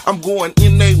me. I'm going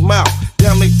in their mouth,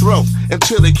 down their throat,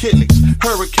 until their kidneys.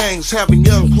 Hurricanes having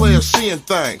young players seeing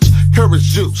things. Courage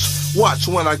juice, watch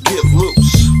when I get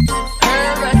loose.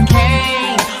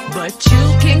 Hurricane, but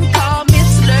you can call me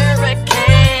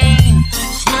Slurricane.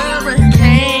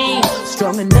 Slurricane,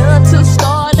 strong enough to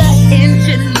start an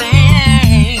engine,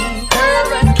 man.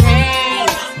 Hurricane,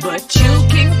 but you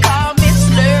can call me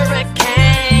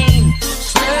Slurricane.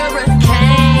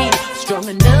 Slurricane, strong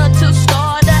enough to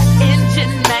start an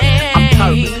engine, man. I'm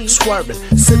curving,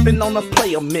 swerving, sipping on a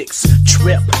player mix.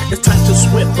 Trip, it's time to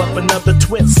whip up another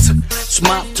twist.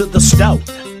 Smile to the stove.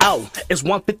 Oh, it's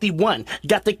 1:51.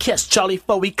 Got to catch Charlie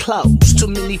before he close. Too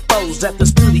many foes at the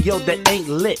studio that ain't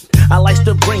lit. I like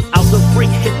to bring out the freak,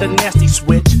 hit the nasty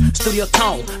switch. Studio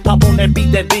tone, pop on that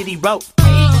beat that Biddy wrote.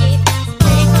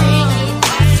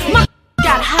 My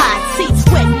got hot, seats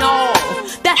sweating all.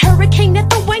 That hurricane at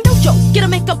the window, yo, get a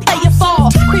make a player fall.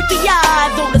 Creepy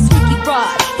eyes on the sneaky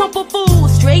ride. Pump a fool,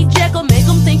 straight jackal, make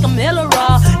them think I'm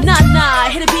Hillera. Nah,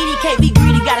 hit a beat, can't be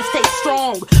greedy, gotta stay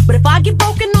strong. But if I get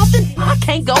broken off, then I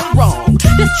can't go wrong.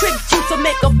 This trick juice will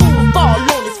make a fool fall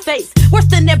on his face. Worse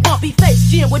than that bumpy face,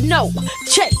 Jim with no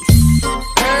chase.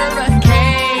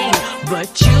 Hurricane,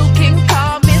 but you can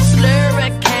call me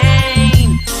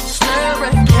Slurricane.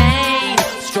 Slurricane,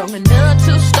 strong enough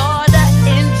to start an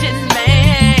engine,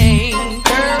 man.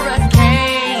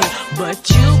 Hurricane, but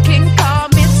you can call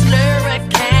me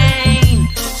Slurricane.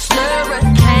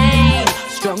 Slurricane,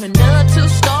 strong enough to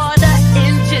start an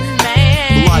engine,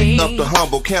 man. Light up the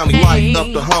humble county, light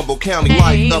up the humble county,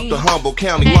 light up the humble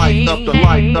county, light up the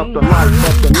light up the light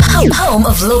up the Home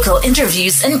of local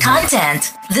interviews and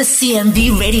content. The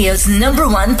CMB Radio's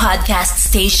 #1 podcast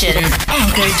station,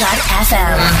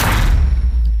 Anchor.fm.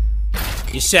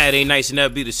 Your Saturday nights and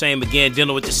that'll be the same again,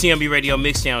 dealing with the CMB Radio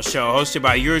Mixdown show, hosted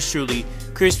by yours truly,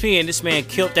 Chris P. And this man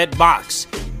killed that box.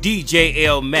 DJ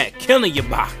L Mac, killing your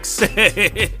box.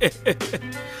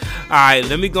 Alright,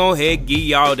 let me go ahead and give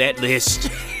y'all that list.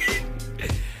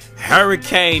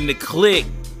 Hurricane, the Click.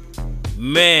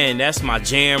 Man, that's my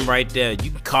jam right there.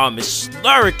 You can call me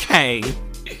Slurricane.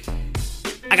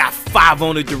 I got 5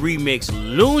 on it, the remix.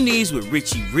 Loonies with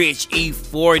Richie Rich,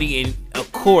 E40, and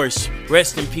of course,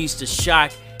 rest in peace to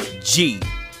Shock G.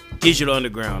 Digital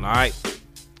Underground, alright?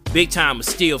 Big Time is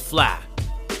Still Fly.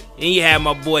 And you have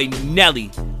my boy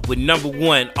Nelly with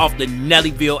 #1 off the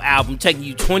Nellyville album, taking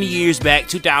you 20 years back,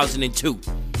 2002.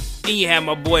 And you have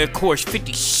my boy, of course,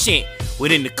 50 Cent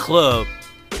within the club.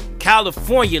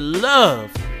 California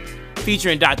Love,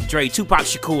 featuring Dr. Dre, Tupac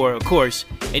Shakur, of course.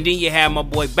 And then you had my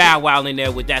boy Bow Wow in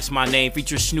there with That's My Name,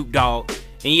 featuring Snoop Dogg.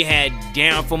 And you had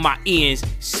Down For My Ends,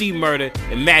 C Murder,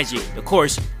 and Magic. Of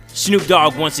course, Snoop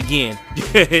Dogg once again.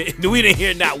 We didn't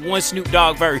hear not one Snoop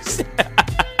Dogg verse.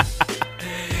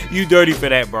 You dirty for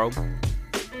that, bro.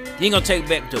 You ain't gonna take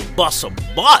back to Bust a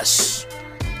Bus,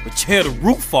 but tear the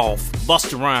roof off.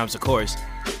 Busta Rhymes, of course.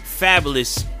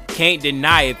 Fabulous, Can't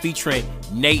Deny It, featuring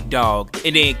Nate Dogg.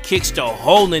 And then kicks the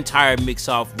whole entire mix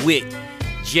off with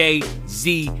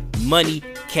Jay-Z, Money,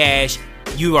 Cash.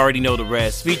 You already know the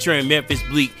rest. Featuring Memphis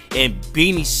Bleak and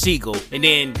Beanie Siegel. And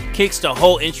then kicks the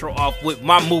whole intro off with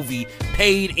my movie,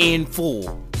 Paid in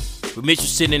Full. With Mitch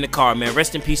sitting in the car, man.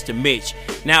 Rest in peace to Mitch.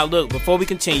 Now, look, before we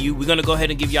continue, we're going to go ahead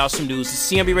and give y'all some news. The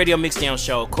CMB Radio Mixdown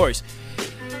show, of course.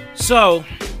 So,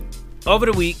 over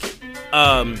the week,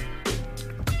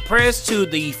 prayers to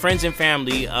the friends and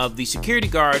family of the security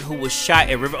guard who was shot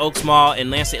at River Oaks Mall in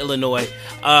Lansing, Illinois.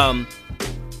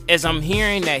 as I'm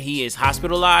hearing that he is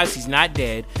hospitalized, he's not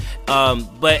dead,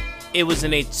 but it was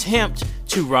an attempt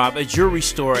to rob a jewelry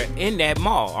store in that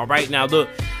mall. All right, now look,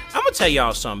 I'm gonna tell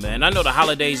y'all something, man. I know the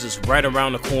holidays is right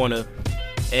around the corner,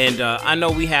 and I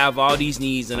know we have all these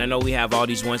needs, and I know we have all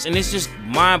these wants, and it's just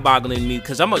mind-boggling to me,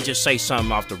 because I'm gonna just say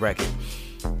something off the record.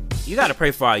 You gotta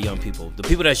pray for our young people, the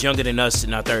people that's younger than us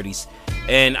in our 30s.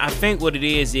 And I think what it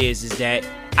is that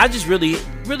I just really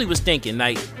was thinking,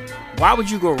 like, why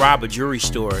would you go rob a jewelry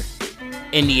store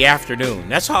in the afternoon?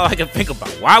 That's all I can think about.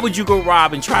 Why would you go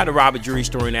try to rob a jewelry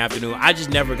store in the afternoon? I just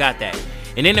never got that.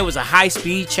 And then there was a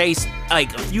high-speed chase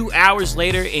like a few hours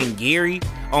later in Gary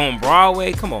on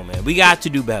Broadway. Come on, man. We got to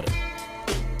do better.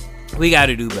 We got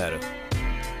to do better.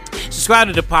 Subscribe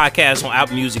to the podcast on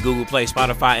Apple Music, Google Play,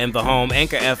 Spotify, and the Home,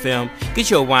 Anchor FM.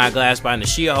 Get you a wine glass by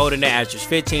Nashia holding the address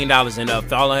 $15 and up.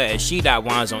 Follow her at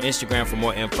she.wines on Instagram for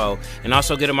more info. And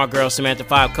also get to my girl Samantha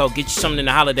 5 Co. Get you something in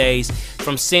the holidays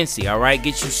from Cincy, all right?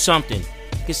 Get you something.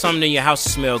 Get something in your house to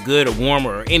smell good or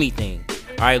warmer or anything.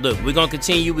 All right, look, we're going to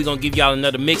continue. We're going to give y'all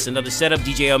another mix, another setup.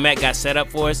 DJ L. Mac got set up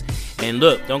for us. And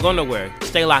look, don't go nowhere.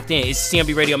 Stay locked in. It's the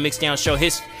CMB Radio Mixdown Show,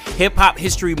 Hip Hop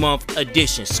History Month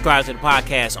edition. Subscribe to the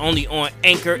podcast only on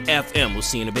Anchor FM. We'll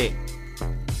see you in a bit.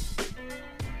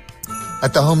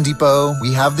 At the Home Depot,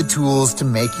 we have the tools to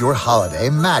make your holiday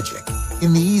magic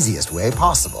in the easiest way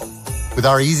possible. With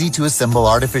our easy-to-assemble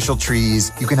artificial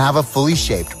trees, you can have a fully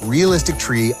shaped, realistic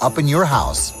tree up in your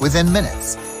house within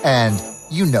minutes. And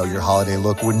you know your holiday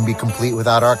look wouldn't be complete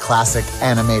without our classic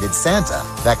animated Santa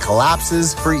that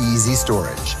collapses for easy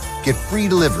storage. Get free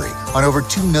delivery on over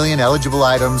 2 million eligible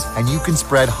items, and you can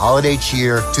spread holiday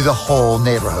cheer to the whole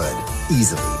neighborhood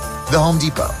easily. The Home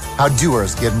Depot, how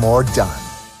doers get more done.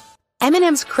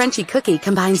 M&M's Crunchy Cookie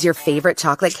combines your favorite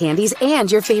chocolate candies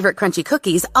and your favorite crunchy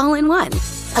cookies all in one.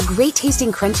 A great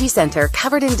tasting crunchy center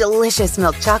covered in delicious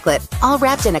milk chocolate, all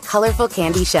wrapped in a colorful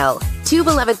candy shell. Two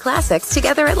beloved classics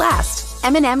together at last.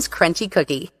 M&M's Crunchy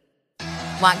Cookie.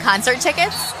 Want concert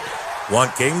tickets?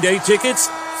 Want game day tickets?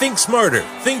 Think smarter.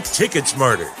 Think Ticket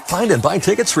Smarter. Find and buy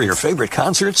tickets for your favorite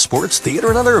concerts, sports, theater,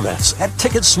 and other events at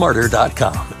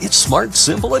Ticketsmarter.com. It's smart,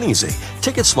 simple, and easy.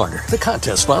 Ticket Smarter, the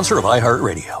contest sponsor of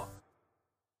iHeartRadio.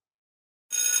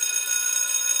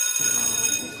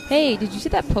 Hey, did you see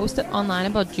that post online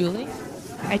about Julie?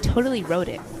 I totally wrote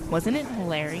it. Wasn't it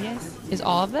hilarious? Is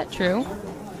all of that true?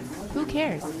 Who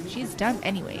cares? She's done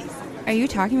anyways. Are you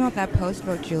talking about that post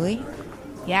about Julie?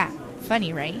 Yeah,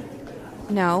 funny, right?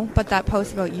 No, but that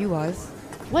post about you was.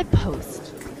 What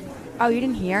post? Oh, you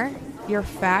didn't hear? You're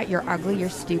fat, you're ugly, you're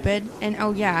stupid, and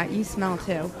oh yeah, you smell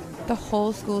too. The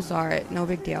whole school saw it, no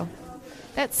big deal.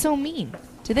 That's so mean.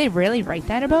 Did they really write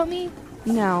that about me?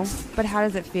 No, but how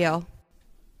does it feel?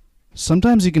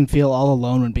 Sometimes you can feel all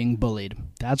alone when being bullied.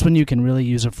 That's when you can really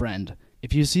use a friend.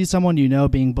 If you see someone you know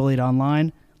being bullied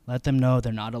online, let them know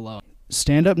they're not alone.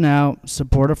 Stand up now,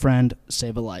 support a friend,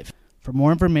 save a life. For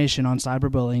more information on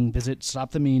cyberbullying, visit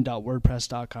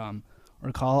stopthememe.wordpress.com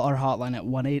or call our hotline at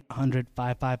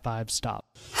 1-800-555-STOP.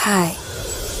 Hi.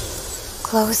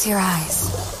 Close your eyes.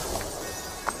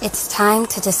 It's time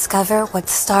to discover what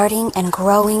starting and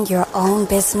growing your own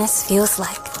business feels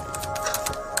like.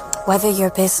 Whether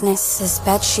your business is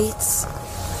bedsheets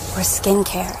or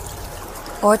skincare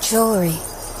or jewelry,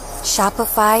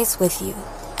 Shopify's with you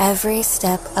every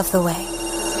step of the way.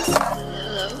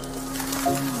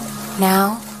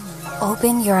 Now,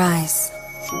 open your eyes.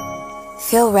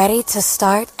 Feel ready to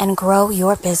start and grow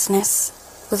your business?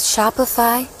 With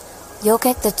Shopify, you'll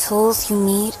get the tools you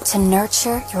need to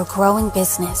nurture your growing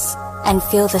business and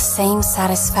feel the same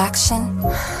satisfaction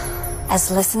as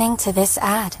listening to this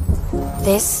ad.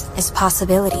 This is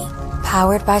Possibility,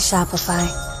 powered by Shopify.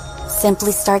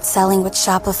 Simply start selling with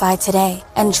Shopify today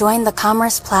and join the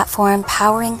commerce platform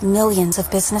powering millions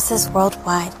of businesses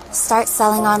worldwide. Start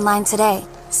selling online today.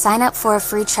 Sign up for a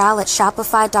free trial at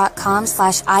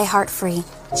shopify.com/iHeartFree.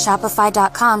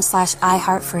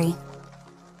 Shopify.com/iHeartFree.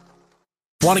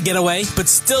 Want to get away, but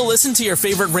still listen to your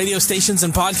favorite radio stations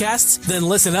and podcasts? Then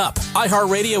listen up.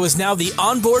 iHeartRadio is now the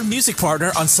onboard music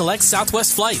partner on select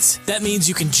Southwest flights. That means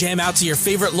you can jam out to your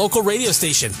favorite local radio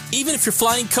station, even if you're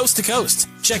flying coast to coast.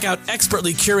 Check out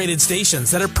expertly curated stations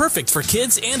that are perfect for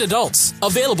kids and adults.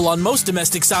 Available on most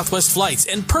domestic Southwest flights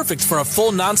and perfect for a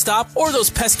full nonstop or those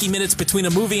pesky minutes between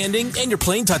a movie ending and your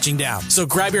plane touching down. So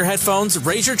grab your headphones,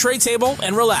 raise your tray table,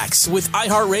 and relax with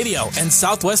iHeartRadio and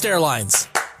Southwest Airlines.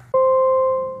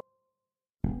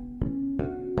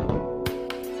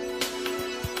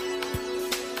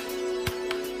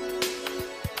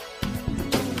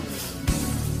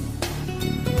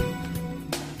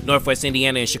 Northwest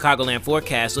Indiana and Chicagoland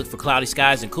forecast look for cloudy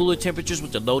skies and cooler temperatures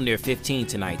with a low near 15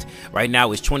 tonight. Right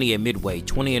now it's 20 at Midway,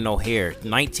 20 in O'Hare,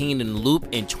 19 in the Loop,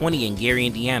 and 20 in Gary,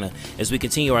 Indiana. As we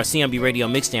continue our CMB Radio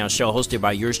Mixdown show hosted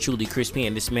by yours truly, Chris P,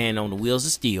 and this man on the wheels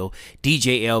of steel,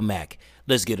 DJ L Mac.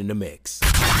 Let's get in the mix.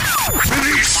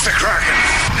 Release the Kraken.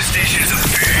 The station is a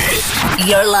beast.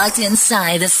 You're locked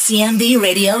inside the CMB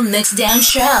Radio Mixdown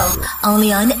show,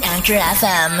 only on Anchor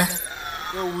FM.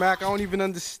 Yo, Mac, I don't even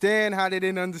understand how they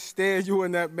didn't understand you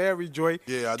in that Mary Joy.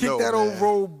 Yeah, I Kick know, that man. old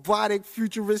robotic,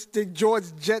 futuristic George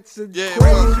Jetson Yeah,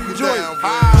 crazy joy.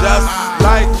 Just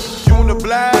like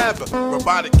Uniblab,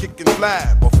 robotic kicking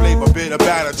flab, or flavor bitter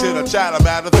batter, chitter chatter,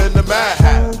 matter than the Mad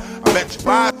Hatter. I bet you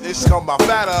buy this, come my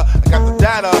fatter. I got the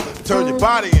data to turn your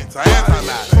body into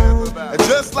antimatter. And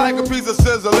just like a piece of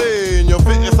sizzling, you'll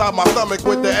fit inside my stomach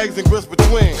with the eggs and grits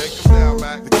between.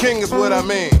 The king is what I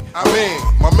mean.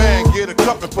 My man, get a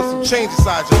cup and put some change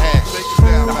inside your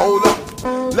hand. Now hold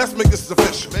up, let's make this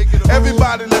official.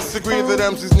 Everybody, let's agree that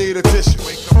MCs need a tissue.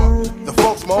 The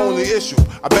folks my only issue.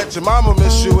 I bet your mama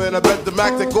miss you, and I bet the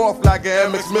Mac take off like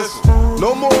an MX missile.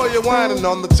 No more you whining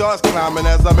on the charts climbing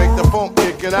as I make the phone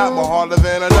kicking out more harder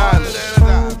than a diamond.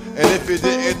 And if you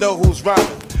didn't know who's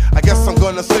rhyming, I guess I'm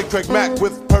gonna say Craig Mack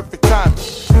with perfect timing.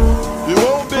 You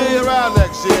won't be around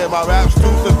next year. My rap's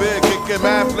too severe, kicking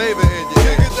mad flavor in your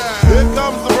ear. Here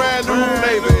comes the brand new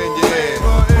flavor in your ear.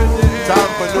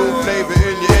 Time for new flavor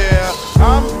in your ear.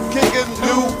 I'm kicking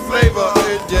new flavor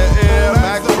in your ear.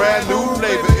 Max, brand new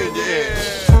flavor in your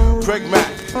ear. Craig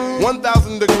Mack,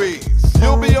 1,000 degrees.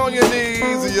 You'll be on your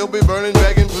knees and you'll be burning,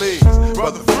 begging, please.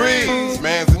 Brother freeze,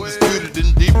 man's indisputed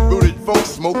and deep-rooted. Funk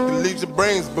smoke that leaves your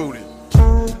brains booted.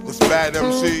 This bad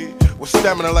MC with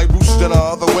stamina like Bruce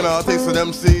Jenner, the winner tasting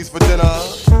MCs for dinner.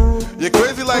 You're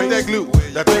crazy like that glue,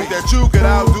 that think that you could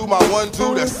outdo my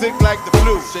 1-2 that's sick like the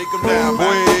flu. Shake 'em down,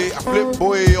 boy. I flip,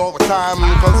 boy, all the time.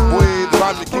 Cause, boy, the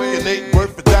rhyme you kickin' ain't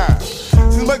worth a dime.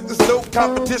 Seems like there's no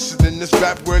competition in this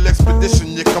rap world expedition.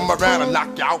 You come around and knock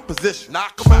you out position.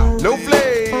 Knock 'em out. No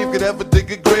flame could ever dig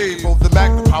a grave. Both the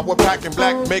Mac, the power pack, and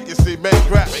black make it see make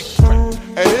crap.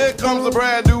 And here comes a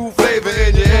brand new flavor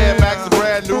in your ear. Max, a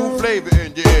brand new flavor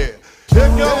in your ear.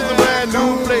 Here comes a brand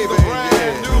new flavor in your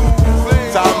ear.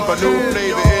 Time for new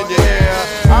flavor in your ear.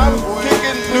 I'm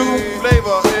kicking new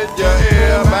flavor in your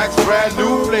ear. Max, brand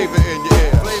new flavor in your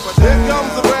ear. Here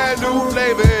comes a brand new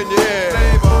flavor in your ear.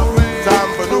 Time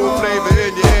for new flavor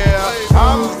in your ear.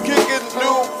 I'm kicking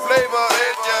new flavor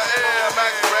in your ear.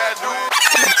 Max, brand new.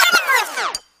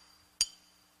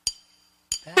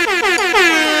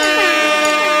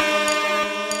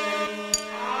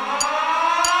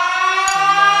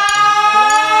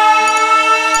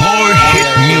 More hit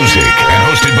music and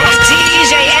hosted by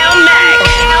DJ L Mac.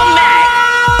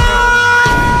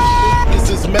 This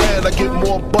is mad, I get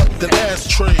more butt than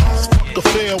ashtrays. Fuck a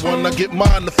fair one, I get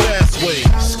mine the fast way.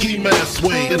 Ski mask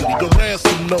way, and nigga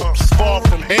ransom notes. Far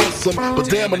from handsome, but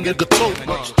damn a nigga tote.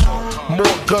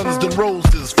 More guns than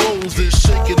roses, foes is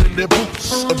shaking in their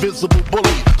boots. A visible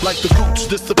bully, like the gooch,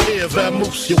 disappear,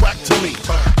 vamoose, you whack to me.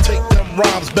 Take them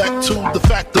rhymes back to the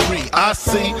factory. I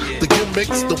see the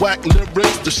gimmicks, the whack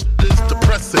lyrics, the shit is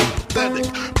depressing, pathetic.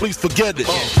 Please forget it.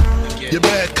 You're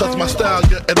mad cause my style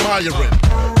you're admiring.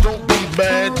 Don't be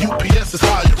mad, UPS is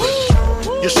hiring.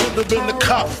 You should have been the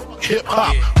cop, hip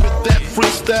hop. With that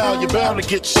freestyle, you're bound to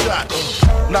get shot.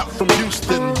 Not from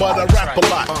Houston, but I rap a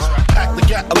lot. Pack the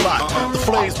gat a lot, the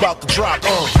flame's about to drop.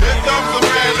 Here comes a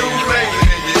brand new flavor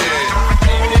in your ear.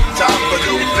 Time for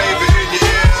new flavor in your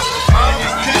ear. I'm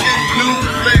kicking new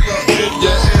flavor in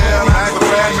your ear. Max, a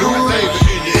brand new flavor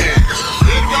in your ear.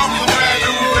 Here comes a brand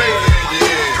new flavor in your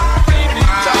ear.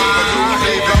 Time for new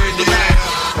flavor in your ear.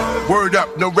 Word up,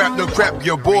 no rap, no crap,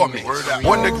 you bore me.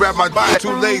 One to grab my body,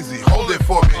 too lazy, hold it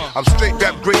for me. I'm straight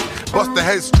rap great, bust the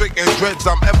head straight and dreads,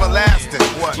 I'm everlasting.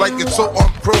 Like it's so on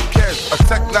Procast, a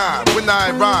Tech 9, when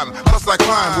I rhyme, plus I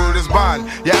climb, word is bond.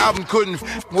 Your album couldn't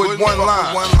with one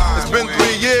line. It's been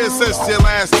 3 years since your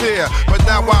last tear, but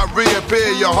now I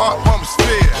reappear, your heart pumps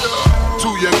fear. To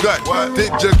your gut,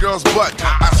 did your girl's butt.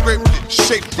 I scraped it,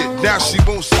 shaped it, now she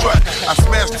won't strut. I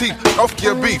smashed teeth off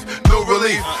your beef, no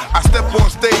relief. I step on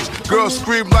stage, girls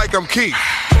scream like I'm Keith.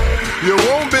 You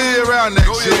won't be around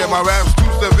next year. My rap's too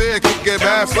severe, kicking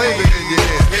bad flavor in your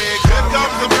ear. Here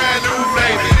comes a brand new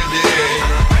flavor in your ear.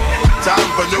 Time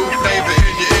for new flavor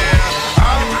in your ear.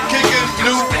 I'm kicking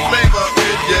new flavor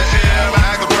in your ear.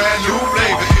 Like a brand new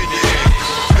flavor in your ear.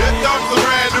 Here comes a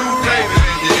brand new flavor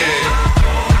in your ear.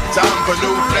 Time for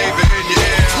new flavor in your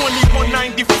ear.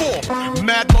 2194,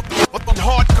 mad motherfucker.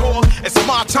 hardcore. It's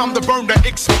my time to burn, to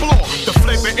explore. The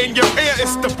flavor in your ear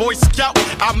is the Boy Scout.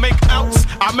 I make outs,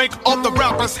 I make all the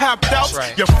rappers have doubts.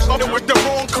 Right. You're fucking with the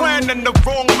wrong clan and the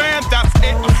wrong man, that's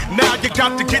it. Now you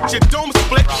got to get your dome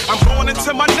split. I'm going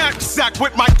into my knapsack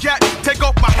with my cat. Take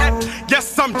off my hat,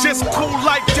 yes, I'm just cool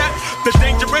like that. The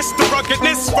dangerous, the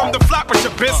ruggedness from the flappers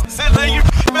abyss. LA, you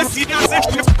messy, that's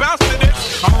it, bounce to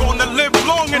this. I'm gonna live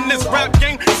long in this rap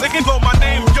game, singing for my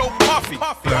name, Yo Puffy.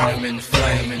 Flamin',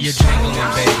 flamin', you're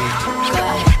jingling, baby.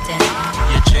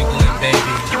 You're jingling,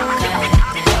 baby.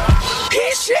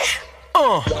 Hit shit.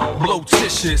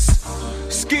 Blotitious,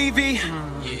 skeevy,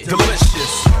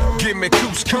 delicious. Give me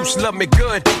couscous, love me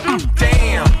good.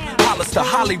 Damn, Hollis to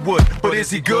Hollywood, but is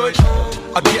he good?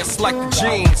 I guess like the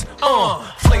jeans.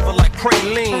 Flavor like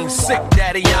praline, sick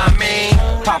daddy, I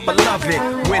mean. Papa love it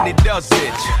when he does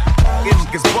it.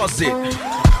 Niggas buzz it.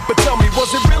 But tell me,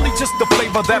 was it really just the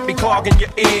flavor that be clogging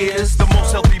your ears? The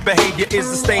most healthy behavior is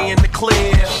to stay in the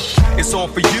clear. It's all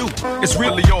for you, it's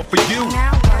really all for you.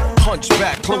 Punch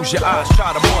back, close your eyes,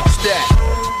 try to munch that.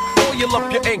 Oil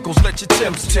up your ankles, let your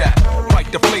Timbs tap.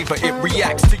 Bite the flavor, it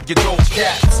reacts to your dope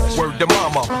cats. Word to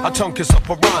mama, I tongue kiss a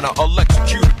piranha,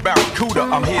 electrocuted barracuda.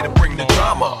 I'm here to bring the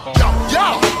drama.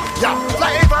 Yo,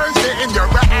 flavors in your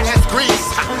ass grease.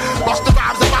 Bust the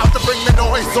vibes about to bring the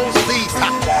noise on cease.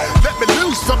 Let me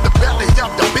loose from the belly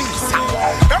of the beast.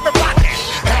 Everybody,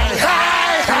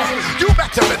 hey, you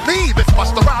better believe it's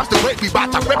Busta Rhymes the way we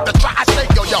bout to rip the tri-state,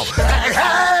 yo.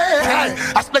 Hey,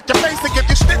 I split your face and give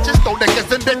you stitches. Throw niggas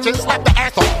and bitches, slap the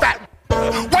ass on fat.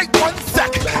 Wait 1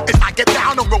 second, as I get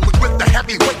down, I'm rolling with the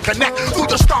heavyweight connect through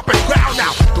the stomping ground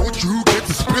now. Don't you get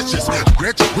suspicious,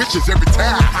 grant your wishes every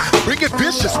time. Bring it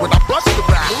vicious when I bust the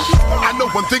rap. I know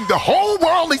one thing the whole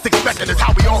world is expecting is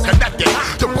how we all connected.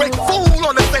 To break fool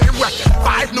on the same record.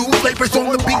 5 new flavors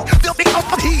on the beat, filthy up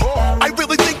the heat. I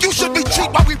really think you should be cheap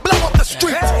while we blow up the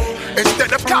street.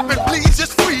 Instead of copping, please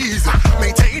just freeze.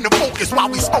 Maintain the focus while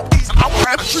we smoke these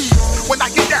our trees. When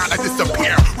I get down, I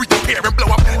disappear, reappear and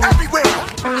blow up everywhere.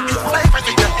 These flavors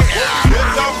in your ear. Here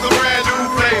comes the brand new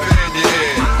flavor in your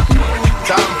ear.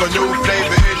 Time for new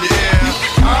flavor in your ear.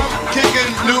 I'm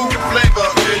kicking new flavor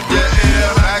in your ear.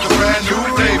 Like a brand new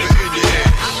flavor in your ear.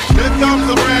 Here comes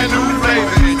the brand new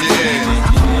flavor in your ear.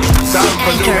 Time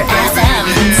for new flavor in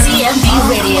your ear. CMB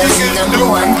Radio's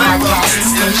 #1 podcast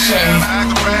station. Like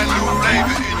a brand new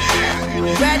flavor in your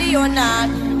ear. Ready or not,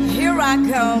 here I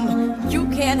come. You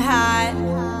can't hide.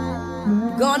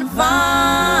 Gonna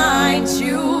find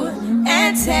you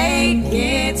and take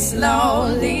it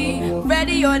slowly.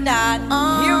 Ready or not,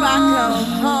 here I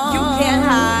come. You can't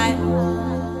hide.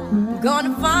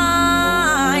 Gonna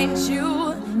find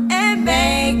you and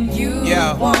make you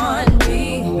want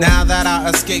me. Now that I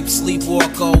escape, sleep,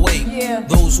 walk awake.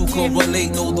 Those who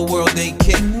correlate know the world ain't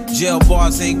cake. Jail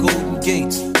bars ain't golden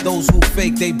gates. Those who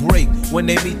fake, they break. When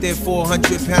they meet their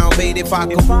 400-pound mate, if I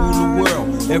could rule the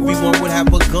world, everyone would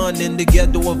have a gun in the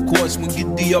ghetto, of course, when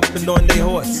get the up and on their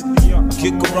horse.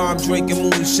 Kick around drinking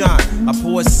moonshine. I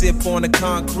pour a sip on the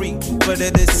concrete for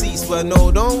the deceased, but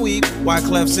no, don't weep.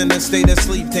 Wyclef's in a state of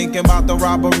sleep, thinking about the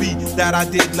robbery that I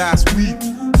did last week.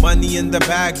 Money in the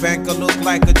bag, banker look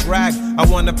like a drag. I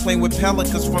wanna play with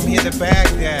pelicans from here to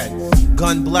Baghdad.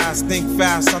 Gun blast, think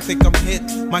fast, I think I'm hit.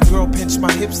 My girl pinched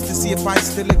my hips to see if I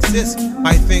still exist.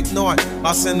 I think not,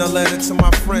 I'll send a letter to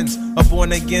my friends. A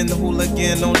born again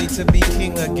hooligan, only to be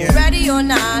king again. Ready or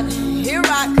not, here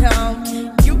I come.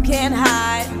 You can't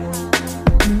hide.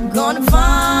 Gonna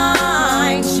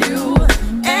find you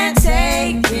and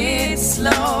take it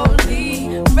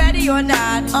slowly. Ready or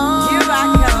not, here I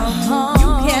come.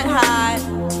 You can't hide.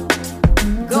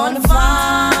 Gonna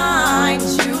find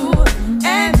you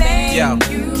and make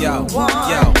you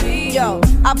want me. Yo,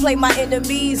 I play my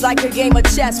enemies like a game of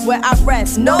chess where I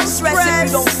rest. No stress if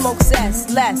you don't smoke cess.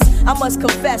 Less, I must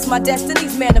confess, my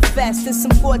destinies manifest. In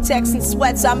some Cortex and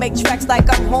sweats, I make tracks like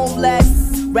I'm homeless.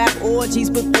 Rap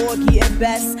orgies with Porgy and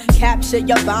Bess. Capture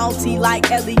your bounty like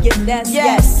Elliot Ness.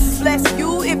 Yes, bless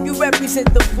you if you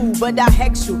represent the fool, but I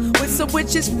hex you with some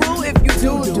witches brew if you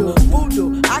do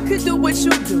voodoo. I could do what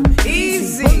you do,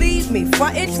 easy. Believe me,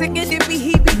 frontin' thinking it be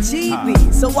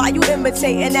heebie-jeebie. So while you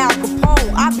imitating Al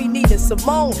Capone, I be needing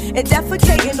Simone and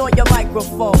defecating on your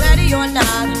microphone. Ready or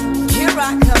not, here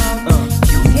I come.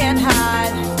 You can't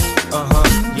hide.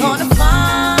 Gonna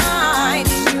find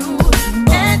you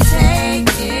and take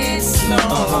it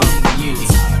slow.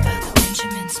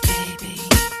 Benjamins, baby.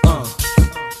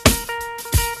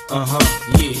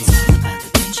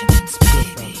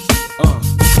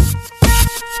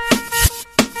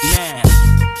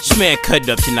 man cutting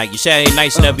up tonight. Your Saturday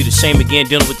nights will never be the same again.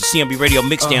 Dealing with the CMB Radio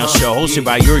Mixdown show, hosted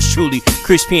by yours truly,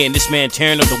 Chris P. And this man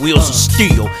tearing up the wheels of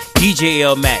steel, DJ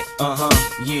L Mac.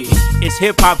 It's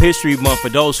Hip Hop History Month for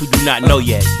those who do not know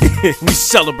yet. We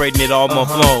celebrating it all month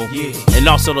long, and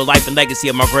also the life and legacy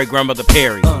of my great grandmother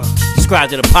Perry. Subscribe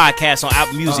to the podcast on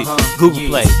Apple Music, Google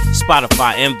Play,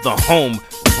 Spotify, and the home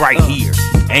right here,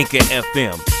 Anchor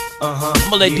FM. I'm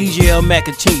gonna let DJ L Mac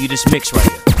continue this mix right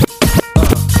here.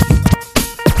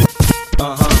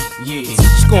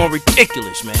 It's going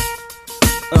ridiculous, man.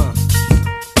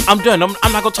 I'm done.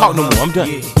 I'm not gonna talk no more. I'm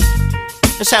done.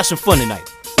 Let's have some fun tonight.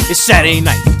 It's Saturday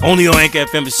night, only on Anchor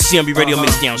FM. It's the CMB Radio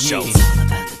Mixdown show.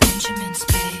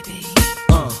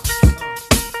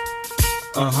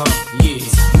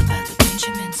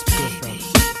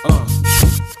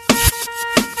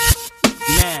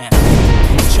 Now,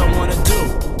 what y'all wanna do?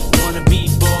 Wanna be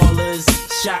ballers,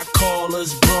 shot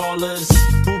callers, brawlers,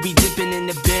 who be dipping in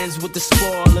the Benz with the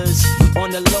spoilers,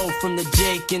 on the low from the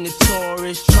Jake and the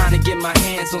Taurus, trying to get my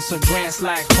hands on some grants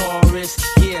like Horace.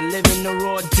 Yeah, living the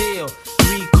raw deal,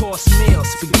 3-course meal,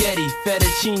 spaghetti,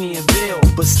 fettuccine and veal,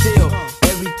 but still,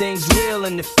 everything's real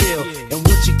in the field, and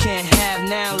what you can't have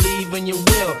now, leave when you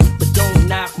will. But don't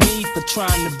knock me for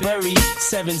trying to bury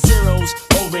 7 zeros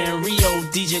over in Rio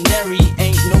de Janeiro.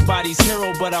 Ain't nobody's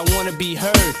hero, but I wanna be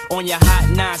heard on your hot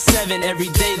 9-7 every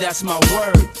day, that's my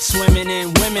word. Swimming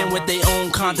in women with their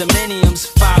own condominiums,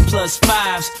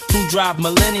 5+5s who drive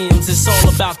millenniums. It's all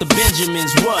about the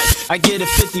Benjamins. What? I get a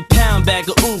 50-pound bag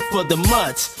of oof for the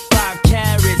mutts, 5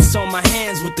 carats on my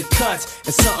hands with the cuts,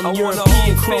 and something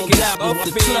European chromed out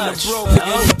with the clutch.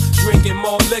 Drinking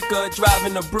more liquor,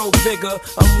 driving a broke bigger.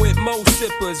 I'm with mo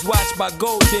sippers, watched by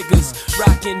gold diggers,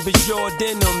 rocking Bajor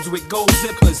denims with gold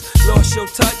zippers. Lost your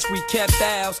touch, we kept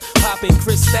ours, popping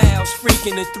crystals,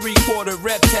 freaking the 3/4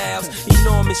 reptiles.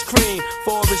 Enormous cream,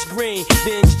 forest green,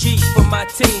 binge G for my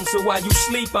team. So while you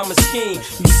sleep, I'm a scheme.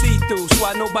 You see through, so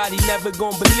why nobody never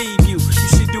gonna believe you. You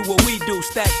should do what we do,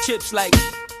 stack chips like.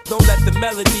 Don't let the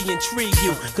melody intrigue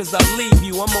you, cause I'll leave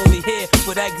you. I'm only here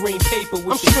for that green paper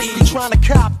with I'm the strictly trying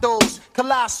to cop those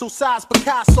colossal size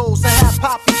Picassos and have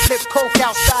Poppy flip coke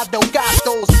outside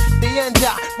Delgados. The end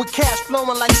up with cash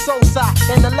flowing like Sosa,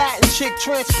 and the Latin chick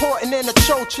transporting in a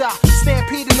chocha.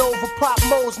 Stampeding over pop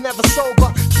modes, never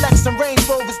sober. Flexing Range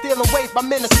Rovers, dealing weight by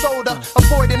Minnesota.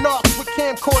 Avoiding arcs with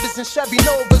camcorders and Chevy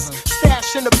Novas.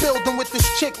 Stash in the building with this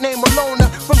chick named Alona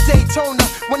from Daytona.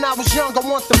 When I was young, I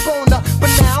want the boner, but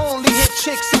now I only hit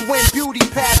chicks who win beauty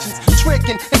pageants,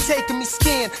 tricking and taking me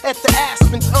skiing at the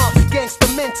Aspens. Gangsta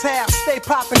mental, stay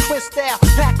popping crystal,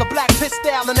 pack a black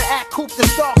pistol in the act coupe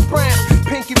that's dark brown.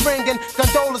 Pinky ringing,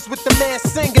 gondolas with the man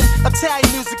singing.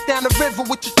 Italian music down the river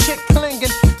with your chick clinging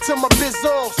to my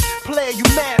bizzos. Player, you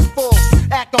mad fools,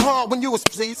 acting hard when you was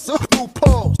so who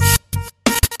pulls.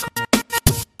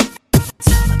 It's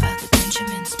all about the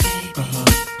Benjamins, baby.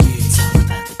 It's all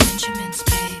about the Benjamins,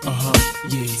 baby.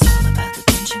 It's all about the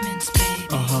Benjamins,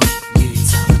 baby.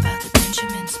 It's all about the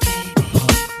Benjamins, baby.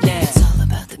 It's all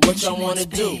about the What y'all wanna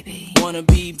do? Wanna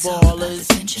be ballers,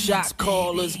 shot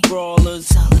callers, brawlers,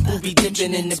 who be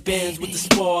dipping in the Benz with the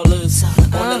spoilers,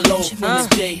 on the low from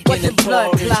the Jake and the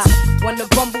Taurus. Wanna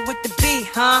rumble with the B,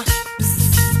 huh?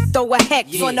 Throw a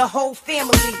hex on the whole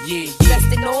family.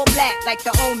 Dressed in all black like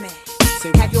the omen.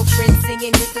 Have your friends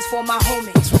singing, this is for my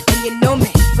homies. And you know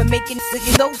me for making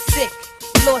niggas so sick.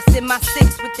 Lost in my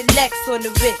 6 with the Lex on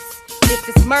the wrist. If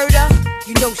it's murder,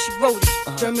 you know she wrote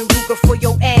it. German Ruger for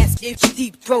your ass, it's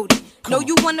deep throated. Know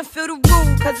you wanna feel the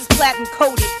rule, cause it's platinum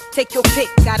coated. Take your pick,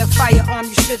 got a firearm,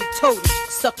 you should've told it.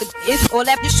 Sucker, it's all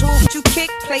that shit you kick.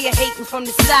 Player hating from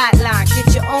the sideline.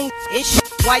 Get your own ish,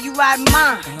 why you ride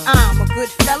mine? I'm a good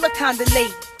fella, kinda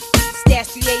lady. Stash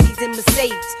 380s in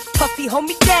Mercedes. Puffy, hold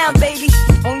me down, baby.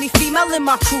 Only female in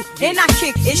my crew. And I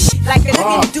kick ish like a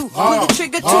nigga do. Pull the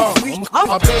trigger too.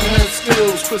 My pen head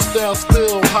skills, crystal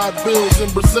still, hot bills in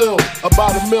Brazil.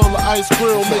 About a mil of ice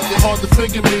grill, make it hard to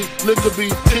figure me. Liquor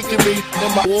be kicking me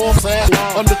in my walls and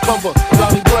undercover.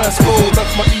 Johnny Brasco,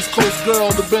 left my East Coast girl,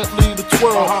 the Bentley, the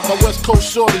twirl. My West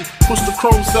Coast shorty, push the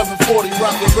chrome 740,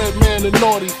 rockin' red man and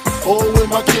naughty. Oh, with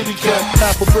my kitty cat,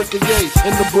 half a brick of yay,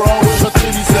 in the bra where my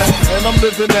titties at. And I'm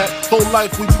living that whole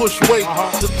life we push weight.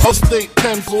 The upstate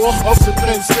Penn floor, up to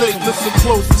Penn State. Listen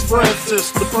close, it's Francis,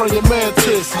 the praying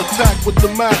mantis. Attack with the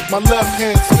Mac, my left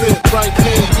hand spit, right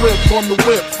hand grip on the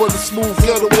whip for the smooth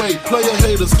getaway. Player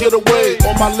haters, get away,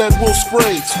 or my lead will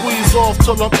spray. Squeeze off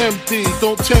till I'm empty,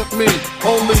 don't tempt me.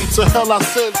 Only to hell I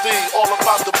sent thee, all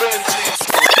about the Benjis.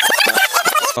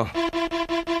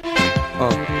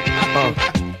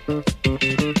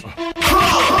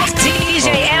 DJ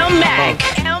L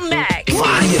Mac. L Mac.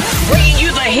 Fire. bringing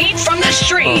you the heat from the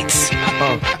streets.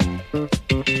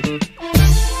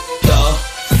 The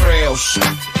frail shit.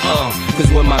 Cause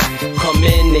when my come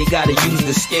in, they gotta use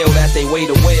the scale that they weigh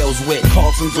the whales with.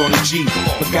 Carlton's on the Jeep,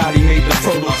 Bugatti made the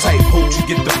prototype. Hope you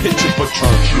get the picture, but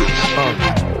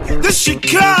This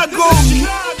Chicago.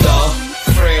 The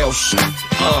frail shit.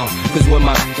 Cause when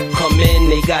my come in,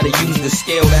 they gotta use the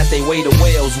scale that they weigh the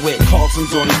whales with.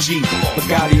 Carlton's on the Jeep,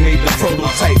 Bugatti made the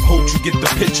prototype. Hope you get the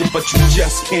picture, but you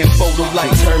just can't photo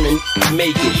light. Determined,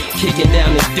 make it, kicking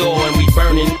down the door and we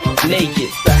burning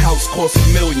naked. The house costs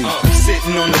 $1 million,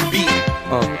 sitting on the beat.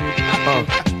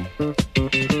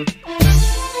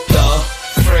 The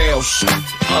frail shit.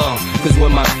 Cause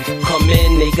when my come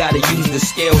in, they gotta use the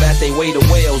scale that they weigh the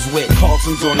whales with.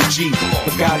 Carlton's on the Jeep,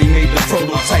 Bugatti made the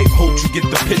prototype. Hope you get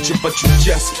the picture, but you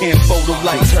just can't photo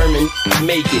light. Determined,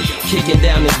 make it, kicking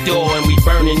down the door and we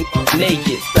burning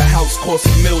naked. The house costs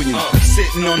 $1 million,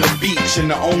 sitting on the beach,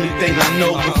 and the only thing I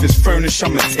know if it's furnished,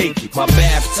 I'ma take it. My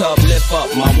bathtub lift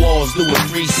up, my walls do a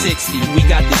 360. We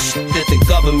got the shit that the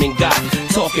government got.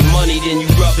 Talking money, then you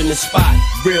rubbing the spot.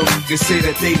 Real niggas say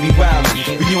that they be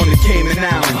wildin'. We on the Cayman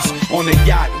Islands, on a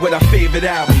yacht with our favorite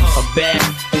albums. A bag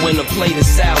when a plate of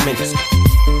salmon.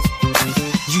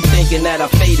 You thinking that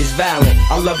our fate is violent?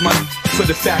 I love my for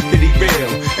the fact that he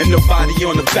real, and nobody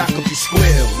on the back of you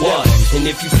squeal. What? And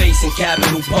if you facing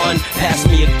capital pun, pass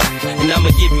me a and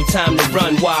I'ma give you time to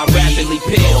run while I rapidly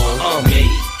peel.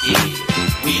 Make it.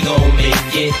 We gon'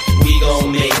 make it. We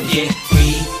gon' make it.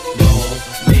 We gon'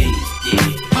 make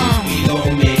it. We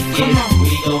gon' make it.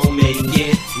 We gon' make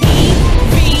it.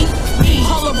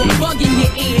 All of a bug in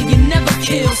your ear, you never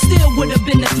kill. Still would've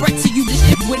been a threat to you, this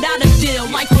shit without a deal.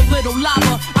 Like a little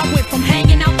lava, I went from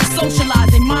hanging out to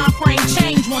socializing. Mind frame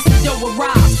change once the dough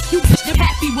arrives. You bitch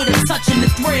happy with a touch and a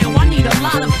thrill. I need a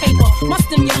lot of paper, my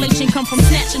stimulation come from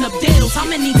snatching up deals. How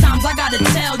many times I gotta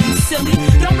tell you, silly?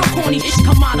 Don't no corny ish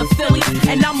come out of Philly,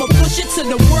 and I'ma push it to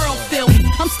the world, feel me.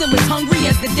 I'm still as hungry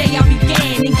as the day I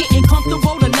began, and getting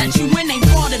comfortable to let you in ain't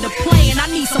part of the plan. I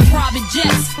need some private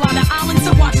jets, fly the island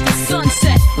to watch the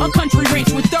sunset. A country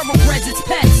ranch with thoroughbreds, it's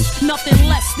pets. Nothing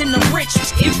less than the rich.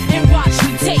 And watch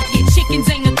me take it. Chickens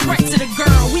ain't a threat to the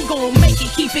girl. We gon' make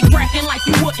it. Keep it cracking like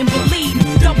you wouldn't believe.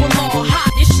 Double R,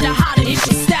 hot. It's the hottest. It's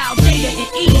your style, Jada and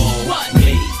E. What?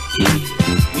 Make it.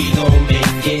 We gon'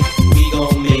 make it. We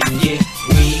gon' make it.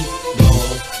 We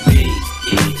gon' make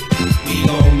it. We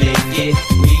gon' make it.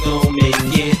 We gon'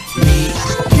 make it.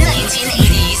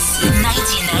 1980s,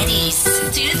 1990s,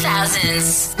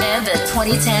 2000s, and the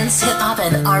 2010s hip hop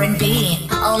and R&B.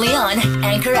 Only on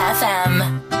Anchor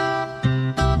FM.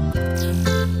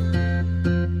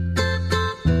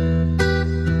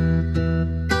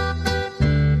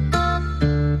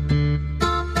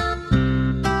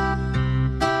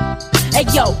 Hey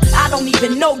yo, I don't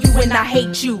even know you and I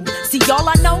hate you. See, all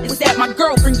I know is that my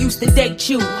girlfriend used to date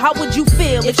you. How would you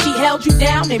feel if she held you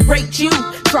down and raped you?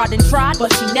 Tried and tried,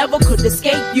 but she never could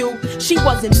escape you. She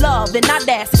was in love, and I'd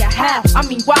ask you how. I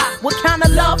mean, why? What kind of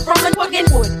love from a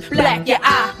huggin' would black your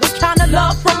eye? What kind of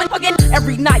love from a huggin'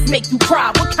 every night make you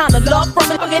cry? What kind of love from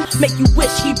a huggin' make you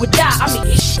wish he would die? I mean,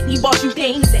 he bought you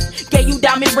things and gave you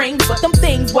diamond rings, but them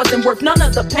things wasn't worth none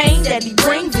of the pain that he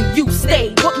brings, and you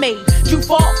stayed. What made you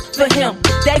fall for him?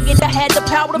 That nigga had the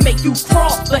power to make you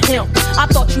crawl for him. I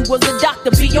thought you was a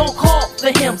doctor, be on call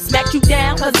for him. Smacked you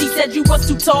down cause he said you was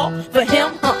too tall for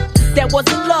him. That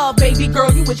wasn't love, baby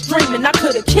girl, you was dreaming. I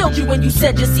could've killed you when you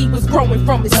said your seed was growing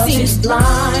from his seed. It's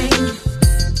blind,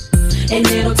 and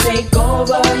it'll take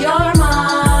over your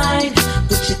mind.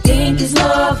 What you think is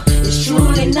love is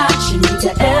truly not. You need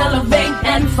to elevate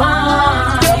and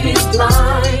find. Love is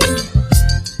blind,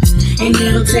 and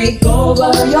it'll take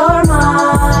over your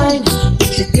mind.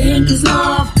 What you think is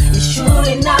love is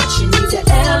truly not. You need to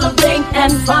elevate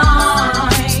and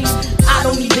find. I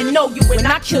don't even know you and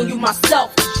I kill you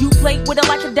myself. You played with her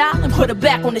like a doll and put her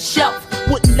back on the shelf.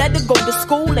 Wouldn't let her go to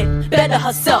school and better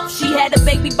herself. She had a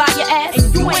baby by your ass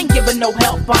and you ain't giving no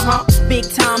help, Big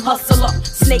time hustler,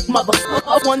 snake mother.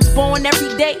 One's born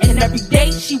every day and every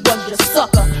day she was your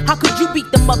sucker. How could you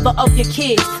beat the mother of your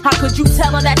kids? How could you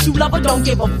tell her that you love her? Don't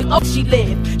give a f*** she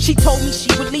lived. She told me she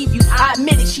would leave you, I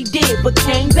admitted she did, but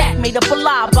came back, made up a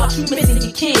lie about you missing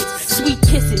your kids. Sweet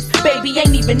kisses, baby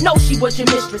ain't even know she was your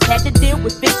mistress. Had to deal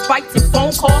with fist fights and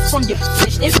phone calls from your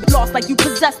bitch. It's lost like you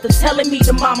possessed her, telling me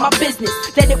to mind my business,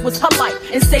 that it was her life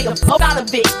and stay the fuck out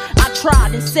of it. I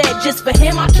tried and said just for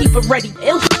him I keep it ready.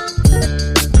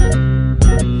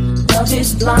 Love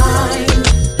is blind,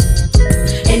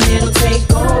 and it'll take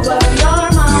over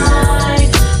your mind.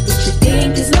 What you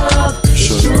think is love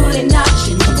is truly not.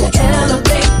 You need to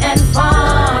elevate and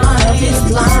find. Love is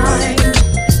blind,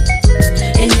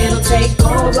 and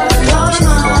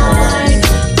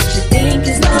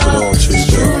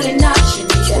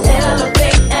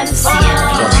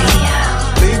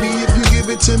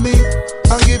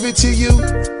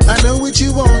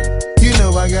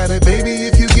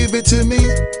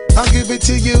it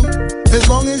to you as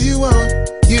long as you want.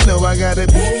 You know I got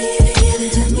it. Baby, if you give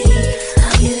it to me,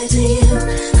 I'll give it to you.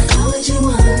 I know what you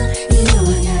want. You know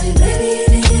I got it. Baby,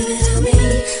 if you give it to me,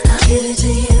 I'll give it to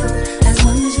you. As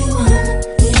long as you want.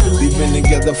 We've been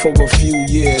together for a few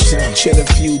years, shed a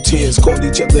few tears, called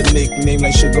each other nicknames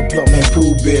like Sugar Plum and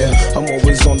Pooh Bear. I'm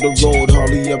always on the road,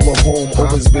 hardly ever home,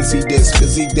 always busy this,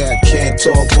 busy that, can't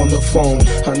talk on the phone.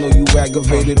 I know you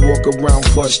aggravated, walk around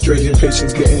frustrated,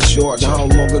 patience getting short, how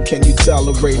longer can you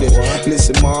tolerate it?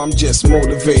 Listen ma, I'm just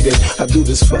motivated, I do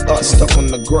this for us, stuck on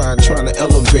the grind, trying to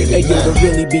elevate it. Hey yo, to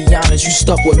really be honest, you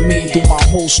stuck with me through my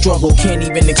whole struggle, can't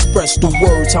even express the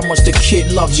words how much the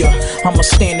kid loves you. I'ma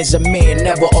stand as a man,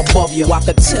 never above you. I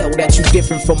could tell that you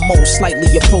different from most, slightly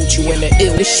approach you in the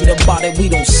ill. This shit about it, we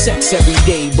don't sex every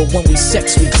day, but when we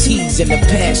sex, we tease in a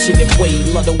passionate way.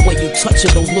 Love the way you touch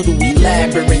it, those little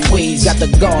elaborate ways. Got the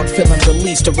guard feeling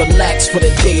released to relax for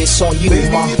the day. It's on you, baby,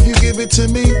 ma. if you give it to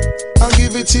me, I'll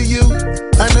give it to you.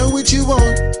 I know what you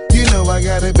want. You know I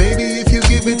got it, baby. If you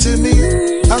give it to me,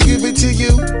 I'll give it to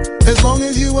you. As long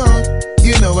as you want.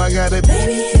 You know I got it,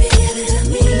 baby. If you give it to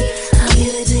me, I'll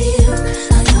give it to you.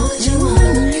 I know what you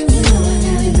want.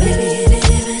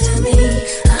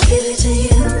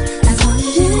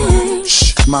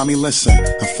 Mommy, listen,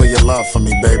 I feel your love for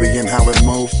me, baby, and how it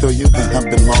moved through you. I've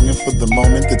been longing for the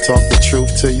moment to talk the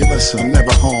truth to you. Listen, I'm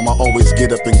never home, I always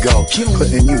get up and go,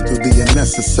 putting you through the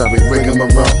unnecessary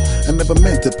rigmarole. I never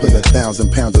meant to put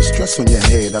 1,000 pounds of stress on your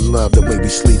head. I love the way we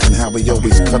sleep and how we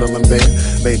always cuddle in bed.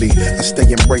 Baby, I stay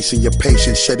embracing your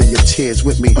patience, shedding your tears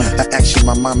with me. I ask you,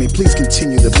 my mommy, please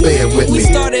continue to bear with me.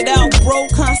 We started out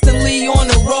broke, constantly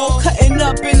on the road, cutting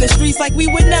up in the streets like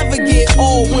we would never get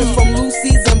old. Went from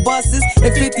Lucy's and buses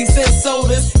and 50-cent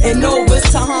sodas and Novas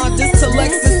to Hondas to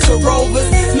Lexus to Rovers.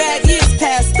 Mad years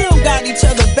past, still got each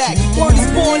other back. Word is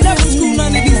born, never screw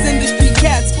none of these industry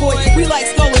cats, boy. We like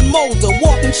Skull and Molder,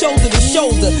 walking shoulder to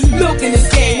shoulder, milking this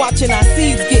game, watching our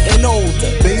seeds getting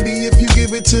older. Baby, if you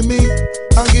give it to me,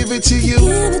 I'll give it to you.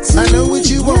 I know what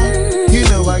you want. You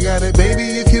know I got it,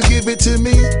 baby. If you give it to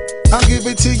me, I'll give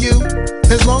it to you.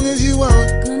 As long as you want.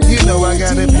 You know I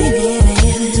got it, baby. If you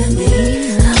give it to me,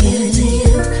 I'll give it to you.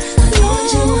 I know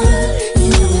what you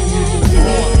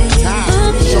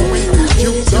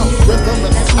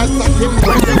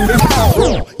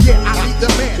want. Yeah, I need the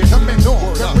man coming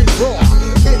on, coming raw.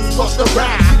 It's supposed to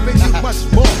ride, giving you much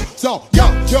more. So, yo,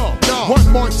 one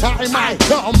more time I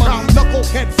come.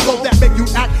 Knucklehead flow that make you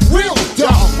act real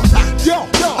dumb. Yo,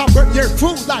 I burn your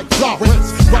food like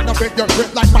Florence. Run up in your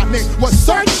grip like my name was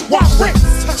Search Warrant.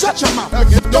 Shut your mouth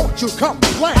again, don't you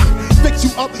complain. Fix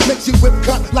you up, makes you whip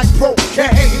cut like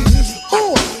cocaine.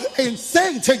 Ooh,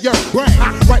 insane to your brain.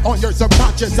 Right on your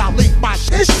subconscious, I'll leave my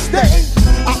shit stain.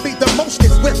 I'll be the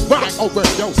mostest with rhyme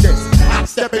overdoses. I'm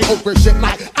stepping over shit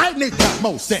like I need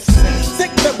osmosis.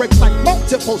 Sick lyrics like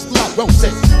multiple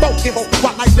sclerosis. Focus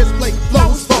while I display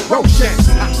flows ferocious.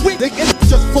 We think it's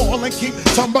just fall and keep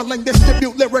tumbling.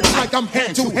 Distribute lyrics like I'm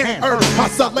hand-to-hand herb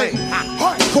hustling.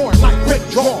 Hardcore like Rick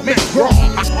Draw, McGraw.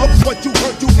 Of what you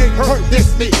heard, you ain't heard this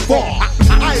before.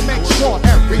 I make sure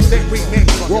everything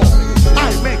remains raw. I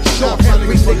make sure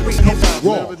everything remains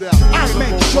raw. I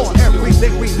make sure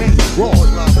everything remains raw.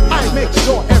 I make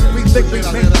sure everything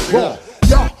remains raw.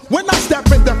 Yo, when I step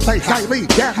in the place, I leave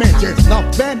damages. No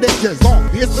bandages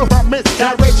on this from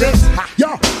miscarriages.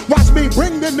 Yo, watch me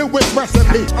bring the newest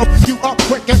recipe. You up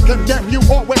quick and condemn you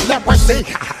all with leprosy.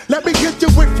 Let me get you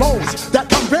with flows that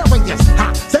come various.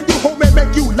 Send you home and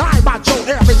make you lie about your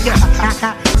area.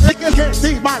 Niggas can't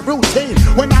see my routine.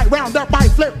 When I round up, I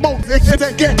flip modes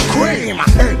and get cream.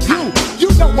 And you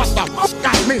know what the fuck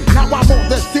I mean. Now I'm on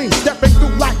the scene, stepping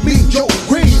through like me, Joe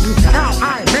Green. Now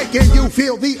I'm making you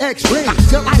feel the extreme.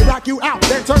 Till I rock you out,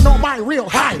 then turn on my real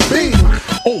high beam.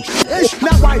 Oh shit,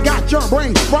 now I got your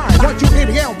brain fried. Once you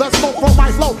inhale the smoke from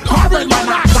my flow, carbon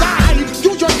monoxide.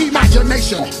 Use your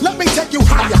imagination, let me take you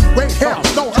higher. Great hell,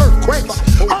 no earthquakes,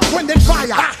 earth, wind and fire.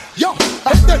 Yo,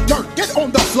 hit the dirt, get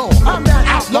on the floor. I'm that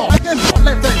outlaw, and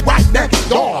living right next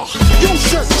door. You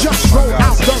should just roll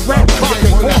out the red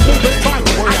carpet or move it right.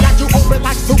 I got you open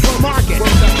like supermarket.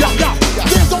 Yo,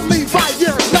 there's only 5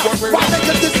 years left. Why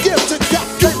niggas this gift to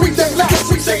death? Every day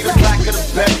left. We say the blacker the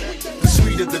better, the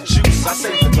sweeter the juice. I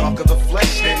say the darker the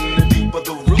flesh and the deeper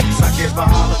the roots. I give a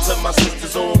holler to my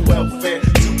sisters on welfare.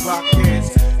 Tupac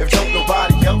kids, if don't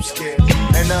nobody else care.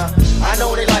 And I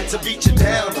know they like to beat you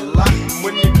down a lot.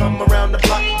 When you come around the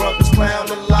block, brothers clown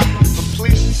a lot. But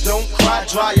please don't cry,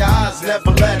 dry your eyes,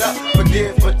 never let up.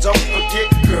 Forgive but don't forget,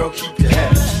 girl, keep your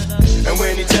head up. And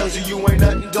when he tells you you ain't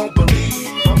nothing, don't believe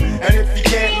him. And if you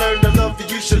can't learn to love you,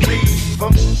 you should leave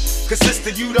him. Cause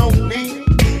sister, you don't need.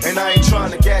 And I ain't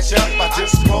trying to gas you up, I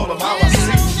just call him how I see.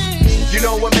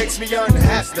 me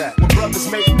unhatch that. When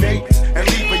brothers make babies and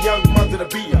leave a young mother to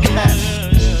be a pastor.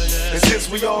 And since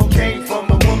we all came from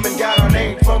a woman, got our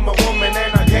name from a woman,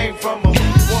 and I came from a woman.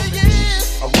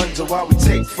 I wonder why we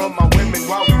take from our women,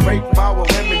 why we rape our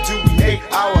women, do we hate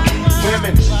our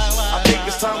women? I think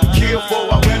it's time to kill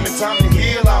for our women, time to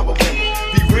heal our women,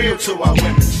 be real to our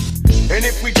women. And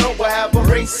if we don't, we'll have a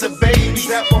race of babies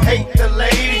that will hate the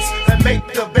ladies that make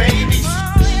the babies.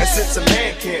 And since a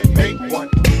man can't make one,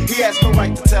 he has no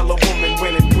right to tell a woman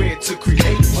when and where to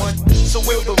create one. So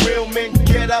will the real men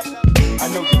get up? I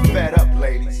know you're fed up,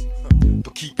 ladies,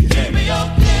 but keep your head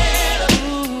up.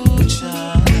 Ooh,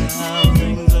 child,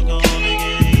 things are gonna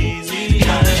get easy. Keep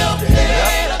your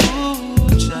head up. Ooh,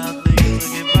 child, things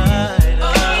will get brighter.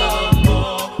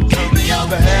 Keep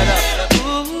your head up.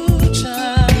 Ooh,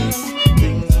 child,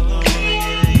 things are gonna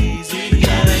get easy. Keep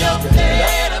your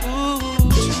head up. Ooh,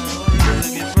 child, things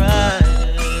will get brighter.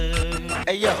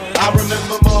 Hey yo, I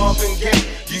remember Marvin Gaye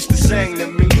used to sing to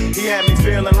me. He had me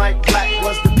feeling like black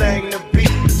was the thing to be.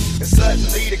 And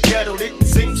suddenly the ghetto didn't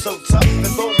seem so tough. And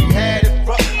though we had it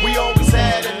rough, we always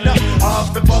had enough. I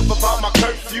huffed and puffed about my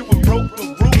curfew and broke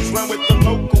the rules. Ran with the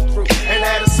local crew and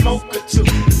had a smoke or two.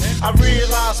 I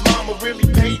realized mama really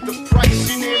paid the price.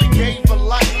 She nearly gave her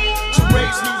life to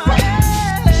raise me right.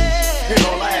 And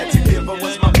all I had to give her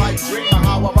was my pipe dream of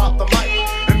how I rock the mic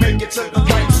and make it to the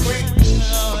right screen.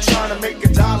 I'm trying to make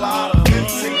 $1 out of 15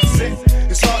 cents.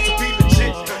 It's hard to be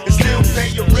legit and still pay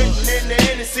your rent. And in the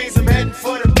end, it seems I'm heading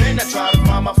for the bin. I try to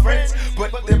find my friends,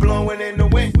 but they're blowing in the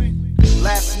wind.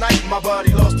 Last night, my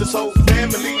buddy lost his whole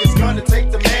family. It's gonna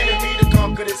take the man in me to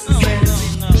conquer this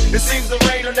insanity. It seems the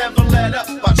rain will never let up.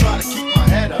 I try to keep my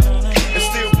head up and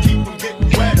still keep from getting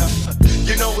wetter.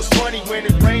 You know it's funny when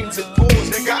it rains, it pours.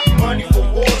 They got money for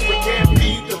wars, but can't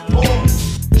feed the poor.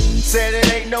 Said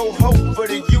it ain't no hope for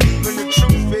the youth, and the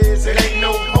truth is it ain't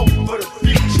no hope for the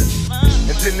future.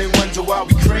 And then they wonder why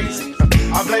we crazy.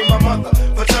 I blame my mother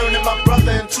for turning my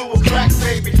brother into a crack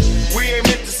baby. We ain't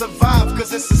meant to survive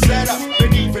cause it's a setup.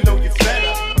 And even though you're fed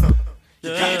up, you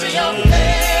got to your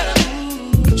head up.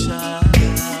 Ooh, child,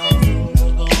 things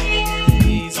are gonna get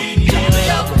easy. Keep your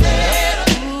head up.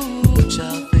 Ooh,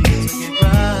 child, things will get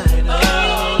brighter.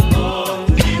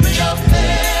 Keep your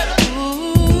head up.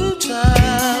 Ooh,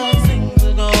 child, things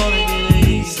are gonna get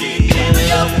easy. Keep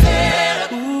your head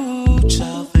up. Ooh,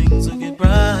 child, things will get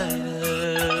brighter.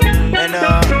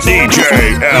 DJ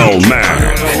L-Man. I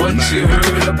don't know what you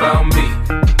heard about me,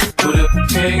 but if you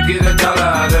can't get $1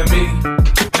 out of me,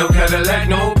 no Cadillac,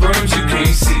 no perms you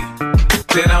can't see,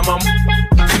 then I'm a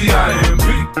CMB.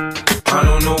 I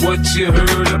don't know what you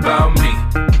heard about me,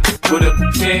 but if you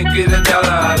can't get $1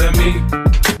 out of me,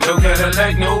 no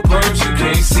Cadillac, no perms you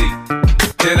can't see,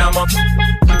 then I'm a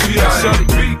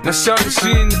CMB. Now shorty,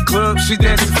 she in the club, she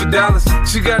dancing for dollars.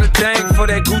 She got a thing for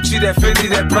that Gucci, that Fendi,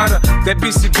 that Prada, that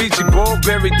BCBG,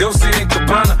 Burberry, Dolce and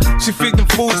Gabbana. She feed them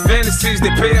fools fantasies, they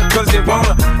pay her cause they want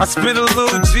her. I spit a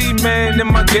little G, man,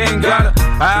 and my gang got her.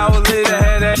 An hour later,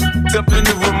 had that up in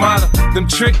the Ramada. Them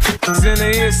trick in the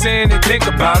ear saying they think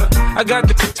about her. I got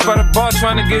the by the bar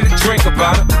trying to get a drink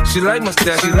about her. She like my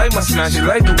style, she like my smile, she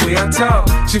like the way I talk.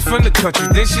 She from the country,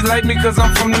 then she like me cause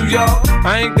I'm from New York.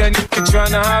 I ain't that nigga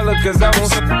trying to holler cause I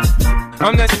want some.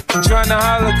 I'm that trying to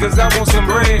holler cause I want some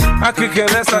bread. I could care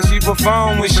less how she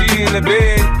perform when she in the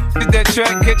bed. Hit that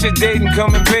track, catch a date and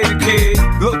come and pay the kid.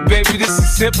 Look baby, this is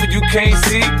simple, you can't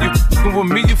see. You f***ing with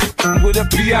me, you f***ing with a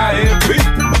PIMP.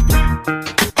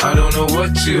 I don't know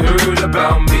what you heard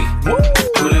about me,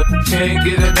 but if you can't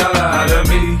get $1 out of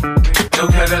me, no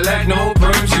Cadillac, no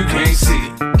perms you can't see,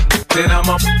 then I'm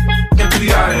a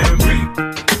PIMP.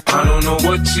 I don't know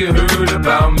what you heard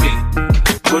about me,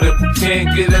 but if you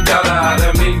can't get $1 out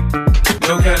of me,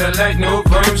 no Cadillac, no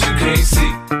perms you can't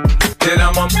see, then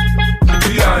I'm a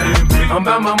PIMP. I'm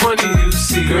about my money, you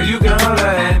see, girl, you can holler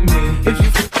at me if you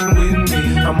f***ing with me.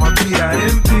 I'm a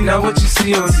PIMP. Now what you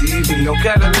see on TV, no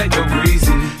Cadillac, no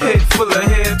breezy, head full of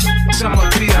hair, I'm a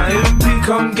PIMP.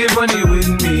 Come get money with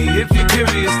me if you're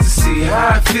curious to see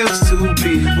how it feels to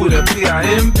be with a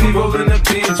PIMP. Rolling the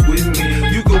pins with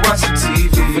me, you can watch the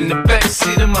TV in the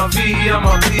backseat of my V. I'm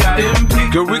a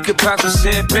PIMP. Girl, we could pop some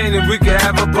champagne and we could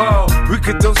have a ball. We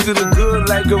could toast to the good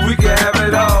like girl, we could have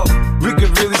it all. We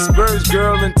could really spurge,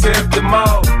 girl, and tear up them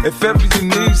all. If ever you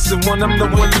need someone, I'm the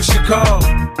one you should call.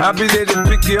 I'll be there to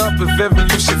pick you up if ever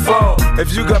you should fall.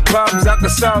 If you got problems, I can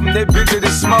solve them, they bigger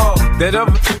than small. That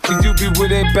other you be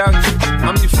with ain't bout you.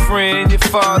 I'm your friend, your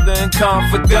father, and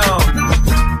confidant.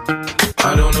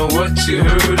 I don't know what you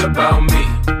heard about me,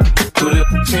 but if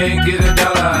you can't get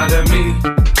 $1 out of me,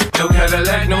 no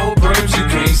Cadillac, no perms you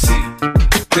can't see,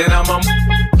 then I'm a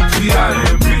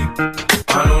PIMP.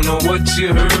 I don't know what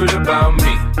you heard about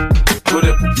me. But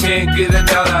if you can't get a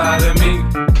dollar out of me,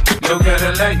 no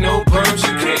Cadillac, no perms,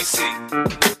 you can't see.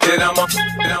 Then I'm a.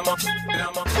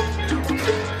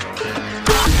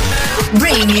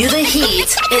 Bringing you the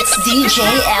heat, it's DJ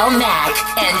L Mac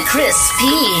and Chris P.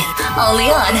 Only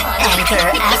on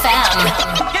Anchor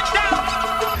FM.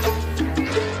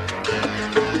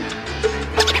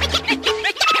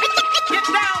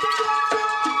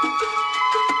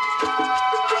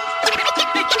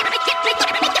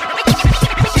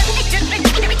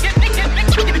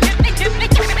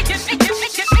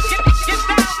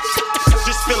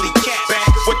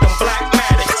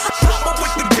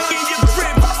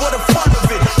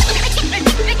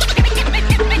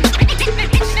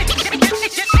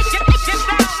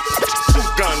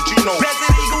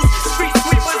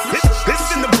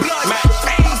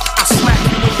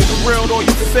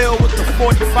 Filled with the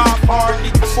 45 hard,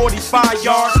 45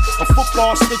 yards of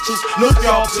football stitches. Look,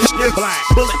 y'all, get black.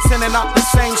 Bullets in and out the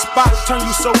same spot. Turn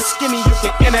you so skinny you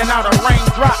get in and out of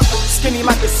raindrop. Skinny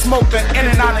like a smoker, in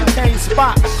and out of cane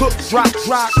spot. Cook, drop,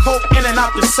 dry, coke, in and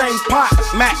out the same pot.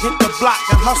 Mac hit the block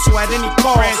and hustle at any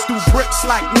cost. Ran through bricks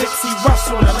like Nipsey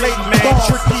Russell and a lady man.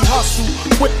 Tricky hustle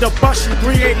with the bus and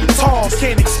 380 tall.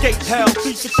 Can't escape hell.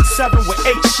 357 with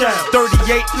 8 shells.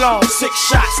 38 long, 6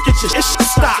 shots. Get your ish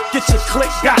stop. Get your click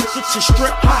got. Get your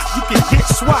strip hot. You can get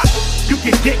swat. You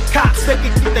can get cops. They can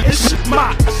get the ish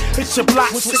mock. Hit your block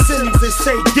with cities and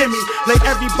say gimme. Lay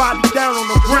everybody down on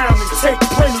the ground and take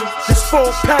plenty. This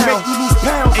 4 pound. Make you lose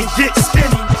pounds and get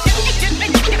skinny.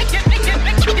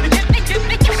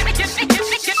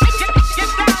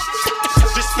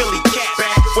 This Philly cat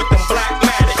back with them black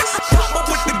Maddox. Pop up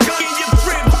with the gun in your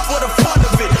crib for the fun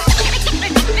of it.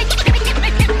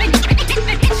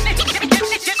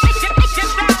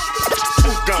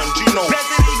 Two guns, you know.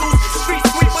 Desert Eagles, street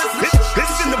sweepers,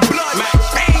 this in the blood. Mac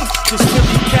bang. This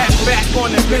Philly cat back on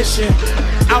the mission.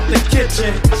 Out the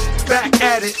kitchen, back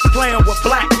at it, playing with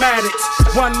black Maddox.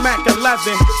 1 Mac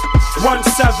 11. 1-7,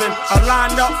 a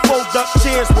line up, fold up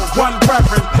chairs with 1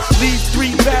 reverend. Leave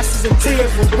 3 bastards and tears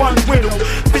with 1 widow.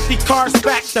 50 cars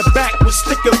back to back with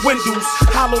sticker windows.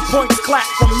 Hollow points clap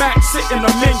from Mac sitting the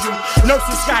menu.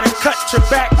 Nurses gotta cut your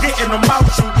back, getting them out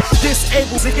you.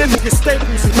 Disabled to get your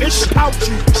staples and ish out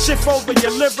you. Shift over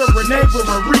your liver, enable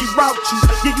and reroute you.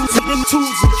 Give you some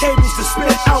tools and cables to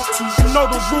spit out you. You know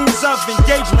the rules of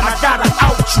engagement, I gotta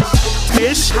out you.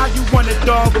 Ish, how you want it,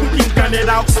 dog? We can gun it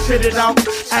out, spit it out.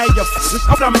 Add your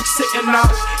stomach sitting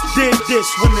out. Did this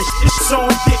when this ish on,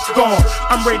 dick gone.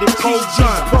 I'm ready to pro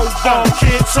gun, pro dog,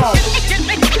 kids on.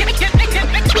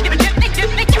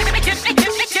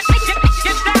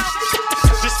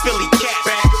 This Philly cat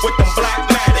back with them black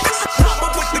Maddox. Pop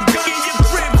up with the gun in your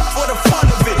crib for the fun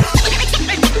of it.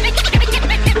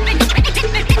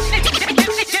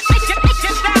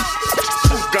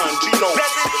 Two guns, you know.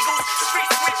 Desert Eagles,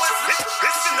 street sweepers,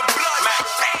 this in the blood. Mac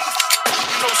bang.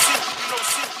 No see.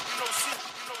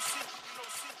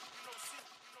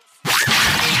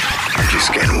 Just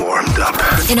getting warmed up.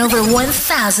 In over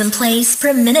 1,000 plays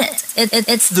per minute.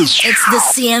 It's the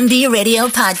CMB Radio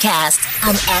Podcast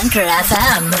on Anchor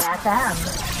FM.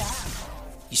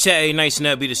 You Saturday nights and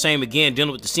that'll be the same again.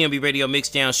 Dealing with the CMB Radio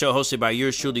Mixdown show hosted by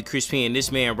yours truly, Chris P. And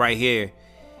this man right here,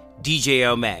 DJ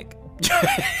L Mac.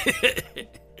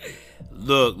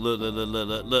 Look,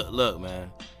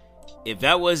 man. If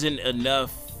that wasn't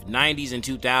enough 90s and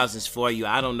 2000s for you,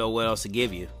 I don't know what else to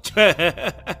give you.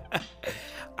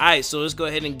 Alright, so let's go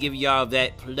ahead and give y'all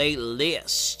that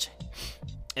playlist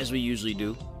as we usually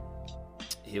do.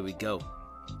 Here we go.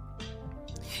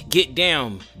 Get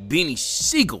Down, Beanie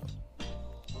Siegel.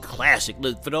 Classic.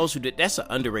 Look, for those who did, that's an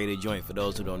underrated joint. For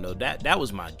those who don't know, that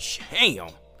was my jam.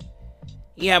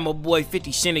 Yeah, my boy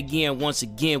 50 Cent again, once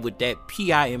again with that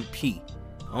PIMP.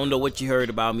 I don't know what you heard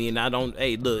about me, and I don't.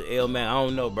 Hey, look, L man, I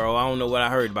don't know, bro. I don't know what I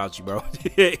heard about you, bro.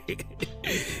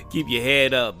 Keep your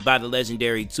head up by the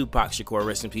legendary Tupac Shakur.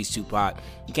 Rest in peace, Tupac.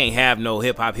 You can't have no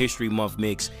Hip Hop History Month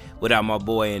mix without my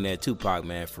boy in there, Tupac,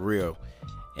 man, for real.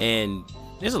 And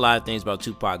there's a lot of things about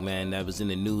Tupac, man, that was in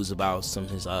the news about his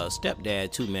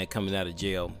stepdad too, man, coming out of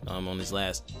jail on his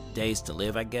last days to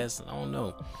live, I guess. I don't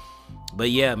know, but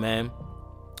yeah, man.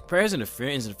 Prayers and the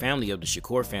friends and family of the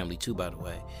Shakur family too, by the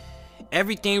way.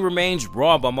 Everything Remains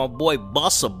Raw by my boy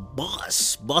Busta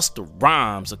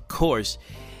Rhymes, of course.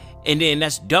 And then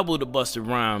that's double the Busta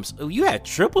Rhymes. Oh, you had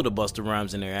triple the Busta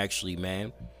Rhymes in there, actually,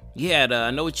 man. You had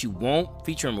I Know What You Want,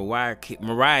 featuring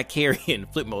Mariah Carey and the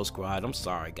Flipmode Squad. I'm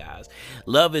sorry, guys.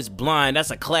 Love Is Blind.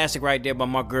 That's a classic right there by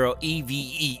my girl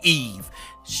Eve.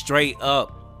 Straight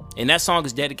up. And that song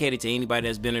is dedicated to anybody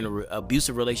that's been in an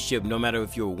abusive relationship, no matter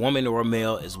if you're a woman or a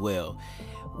male as well.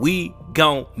 We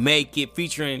Gon' Make It,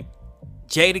 featuring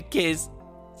Jadakiss,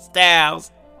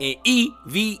 Styles, and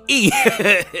EVE.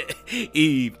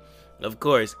 Eve, of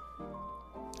course.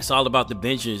 It's all about the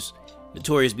benchers.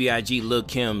 Notorious B.I.G., Lil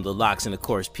Kim, The Lox, and of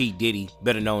course P. Diddy,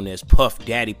 better known as Puff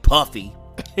Daddy Puffy.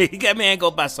 That man go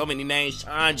by so many names,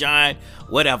 Sean, John,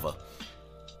 whatever.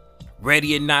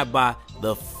 Ready or Not by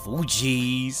the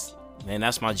Fugees. Man,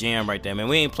 that's my jam right there, man.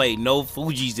 We ain't played no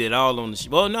Fugees at all on the show.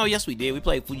 Well, no, yes we did. We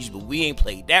played Fugees, but we ain't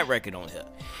played that record on here.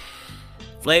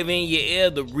 Flavor in Your Ear,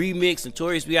 the remix,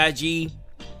 Notorious B.I.G.,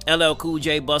 LL Cool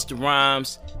J, Busta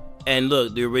Rhymes, and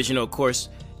look, the original, of course,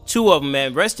 two of them,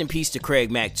 man. Rest in peace to Craig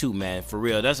Mack, too, man. For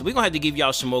real. We're gonna have to give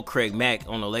y'all some more Craig Mack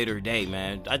on a later day,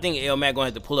 man. I think L Mac gonna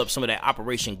have to pull up some of that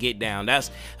Operation Get Down. That's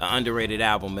an underrated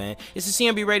album, man. It's the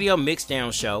CMB Radio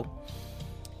Mixdown show.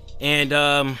 And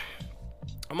I'm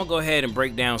gonna go ahead and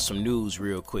break down some news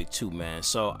real quick, too, man.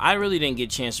 So I really didn't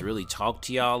get a chance to really talk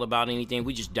to y'all about anything.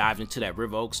 We just dived into that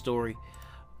River Oaks story.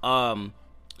 So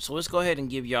let's go ahead and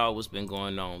give y'all what's been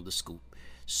going on, the scoop.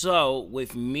 So,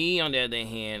 with me, on the other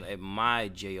hand, at my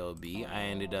job, I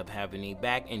ended up having a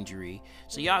back injury.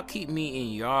 So, y'all keep me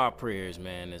in your prayers,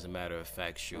 man, as a matter of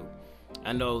fact, shoot.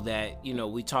 I know that,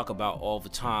 we talk about all the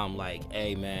time, like,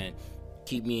 hey, man,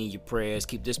 keep me in your prayers,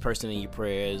 keep this person in your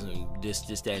prayers, and this,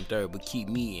 that, and third, but keep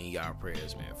me in your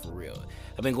prayers, man, for real.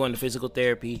 I've been going to physical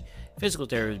therapy. Physical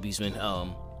therapy's been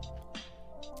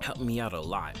helping me out a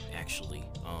lot, actually,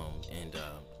 and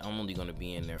I'm only going to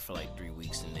be in there for like 3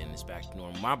 weeks and then it's back to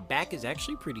normal. My back is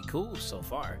actually pretty cool so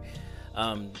far.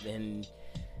 And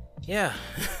yeah,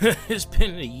 it's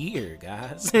been a year,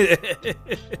 guys.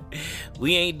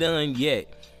 We ain't done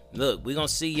yet. Look, we're going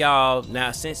to see y'all.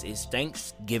 Now, since it's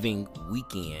Thanksgiving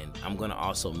weekend, I'm going to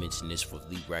also mention this for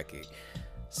the record.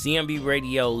 CMB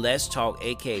Radio Let's Talk,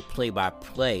 aka Play by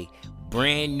Play.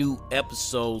 Brand new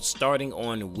episode starting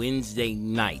on Wednesday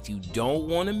night. You don't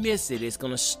want to miss it. It's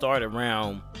going to start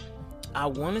around, I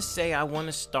want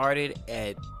to start it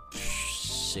at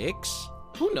 6.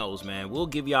 Who knows, man? We'll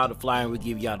give y'all the flyer and we'll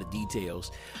give y'all the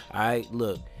details. All right,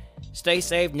 look, stay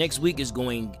safe. Next week is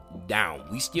going down.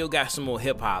 We still got some more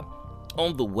hip hop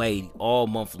on the way all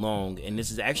month long. And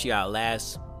this is actually our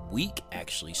last week,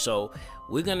 actually. So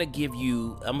we're going to give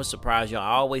you, I'm going to surprise y'all.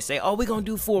 I always say, we're going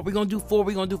to do 4. We're going to do 4.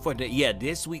 We're going to do 4. Yeah,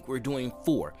 this week we're doing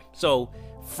 4. So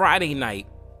Friday night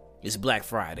is Black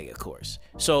Friday, of course.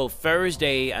 So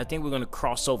Thursday, I think we're going to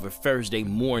cross over Thursday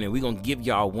morning. We're going to give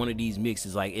y'all one of these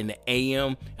mixes like in the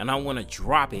AM. And I want to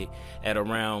drop it at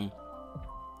around,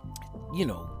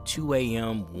 2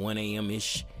 a.m., 1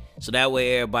 a.m.-ish. So that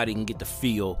way everybody can get the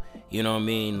feel. You know what I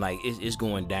mean? Like, it's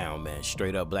going down, man.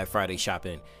 Straight up Black Friday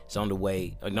shopping. It's on the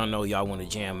way. I don't know y'all want to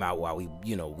jam out while we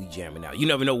jamming out. You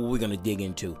never know what we're going to dig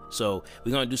into. So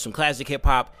we're going to do some classic hip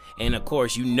hop. And of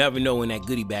course, you never know when that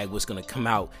goodie bag was going to come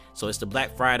out. So it's the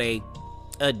Black Friday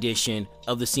edition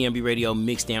of the CMB Radio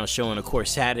Mixdown show. And of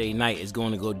course, Saturday night is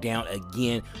going to go down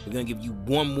again. We're going to give you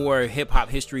one more hip hop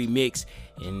history mix.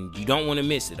 And you don't want to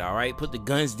miss it, all right? Put the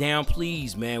guns down,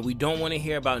 please, man. We don't want to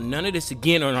hear about none of this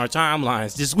again on our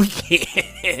timelines this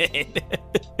weekend.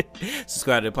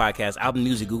 Subscribe to the podcast, Apple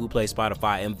Music, Google Play,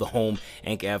 Spotify, and the Home,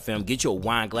 Anchor FM. Get your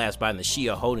wine glass by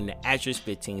Nashia holding the actress,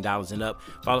 $15 and up.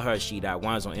 Follow her at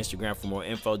she.wines on Instagram for more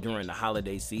info during the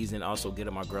holiday season. Also, get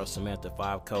at my girl Samantha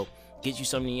 5 Coat. Get you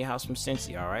something in your house from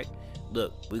Cincy, all right?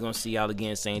 Look, we're going to see y'all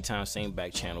again, same time, same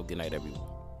back channel. Good night, everyone.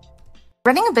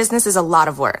 Running a business is a lot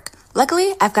of work.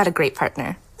 Luckily, I've got a great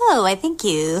partner. Oh, I think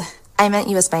you... I meant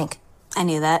U.S. Bank. I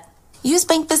knew that. U.S.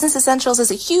 Bank Business Essentials is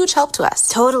a huge help to us.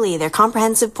 Totally. Their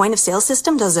comprehensive point-of-sale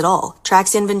system does it all.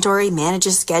 Tracks inventory,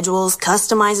 manages schedules,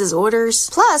 customizes orders.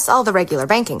 Plus, all the regular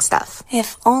banking stuff.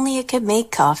 If only it could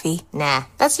make coffee. Nah,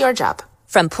 that's your job.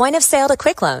 From point of sale to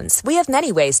quick loans, we have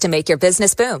many ways to make your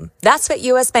business boom. That's what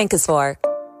U.S. Bank is for.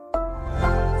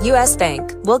 U.S.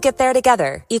 Bank. We'll get there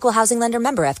together. Equal housing lender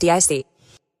member FDIC.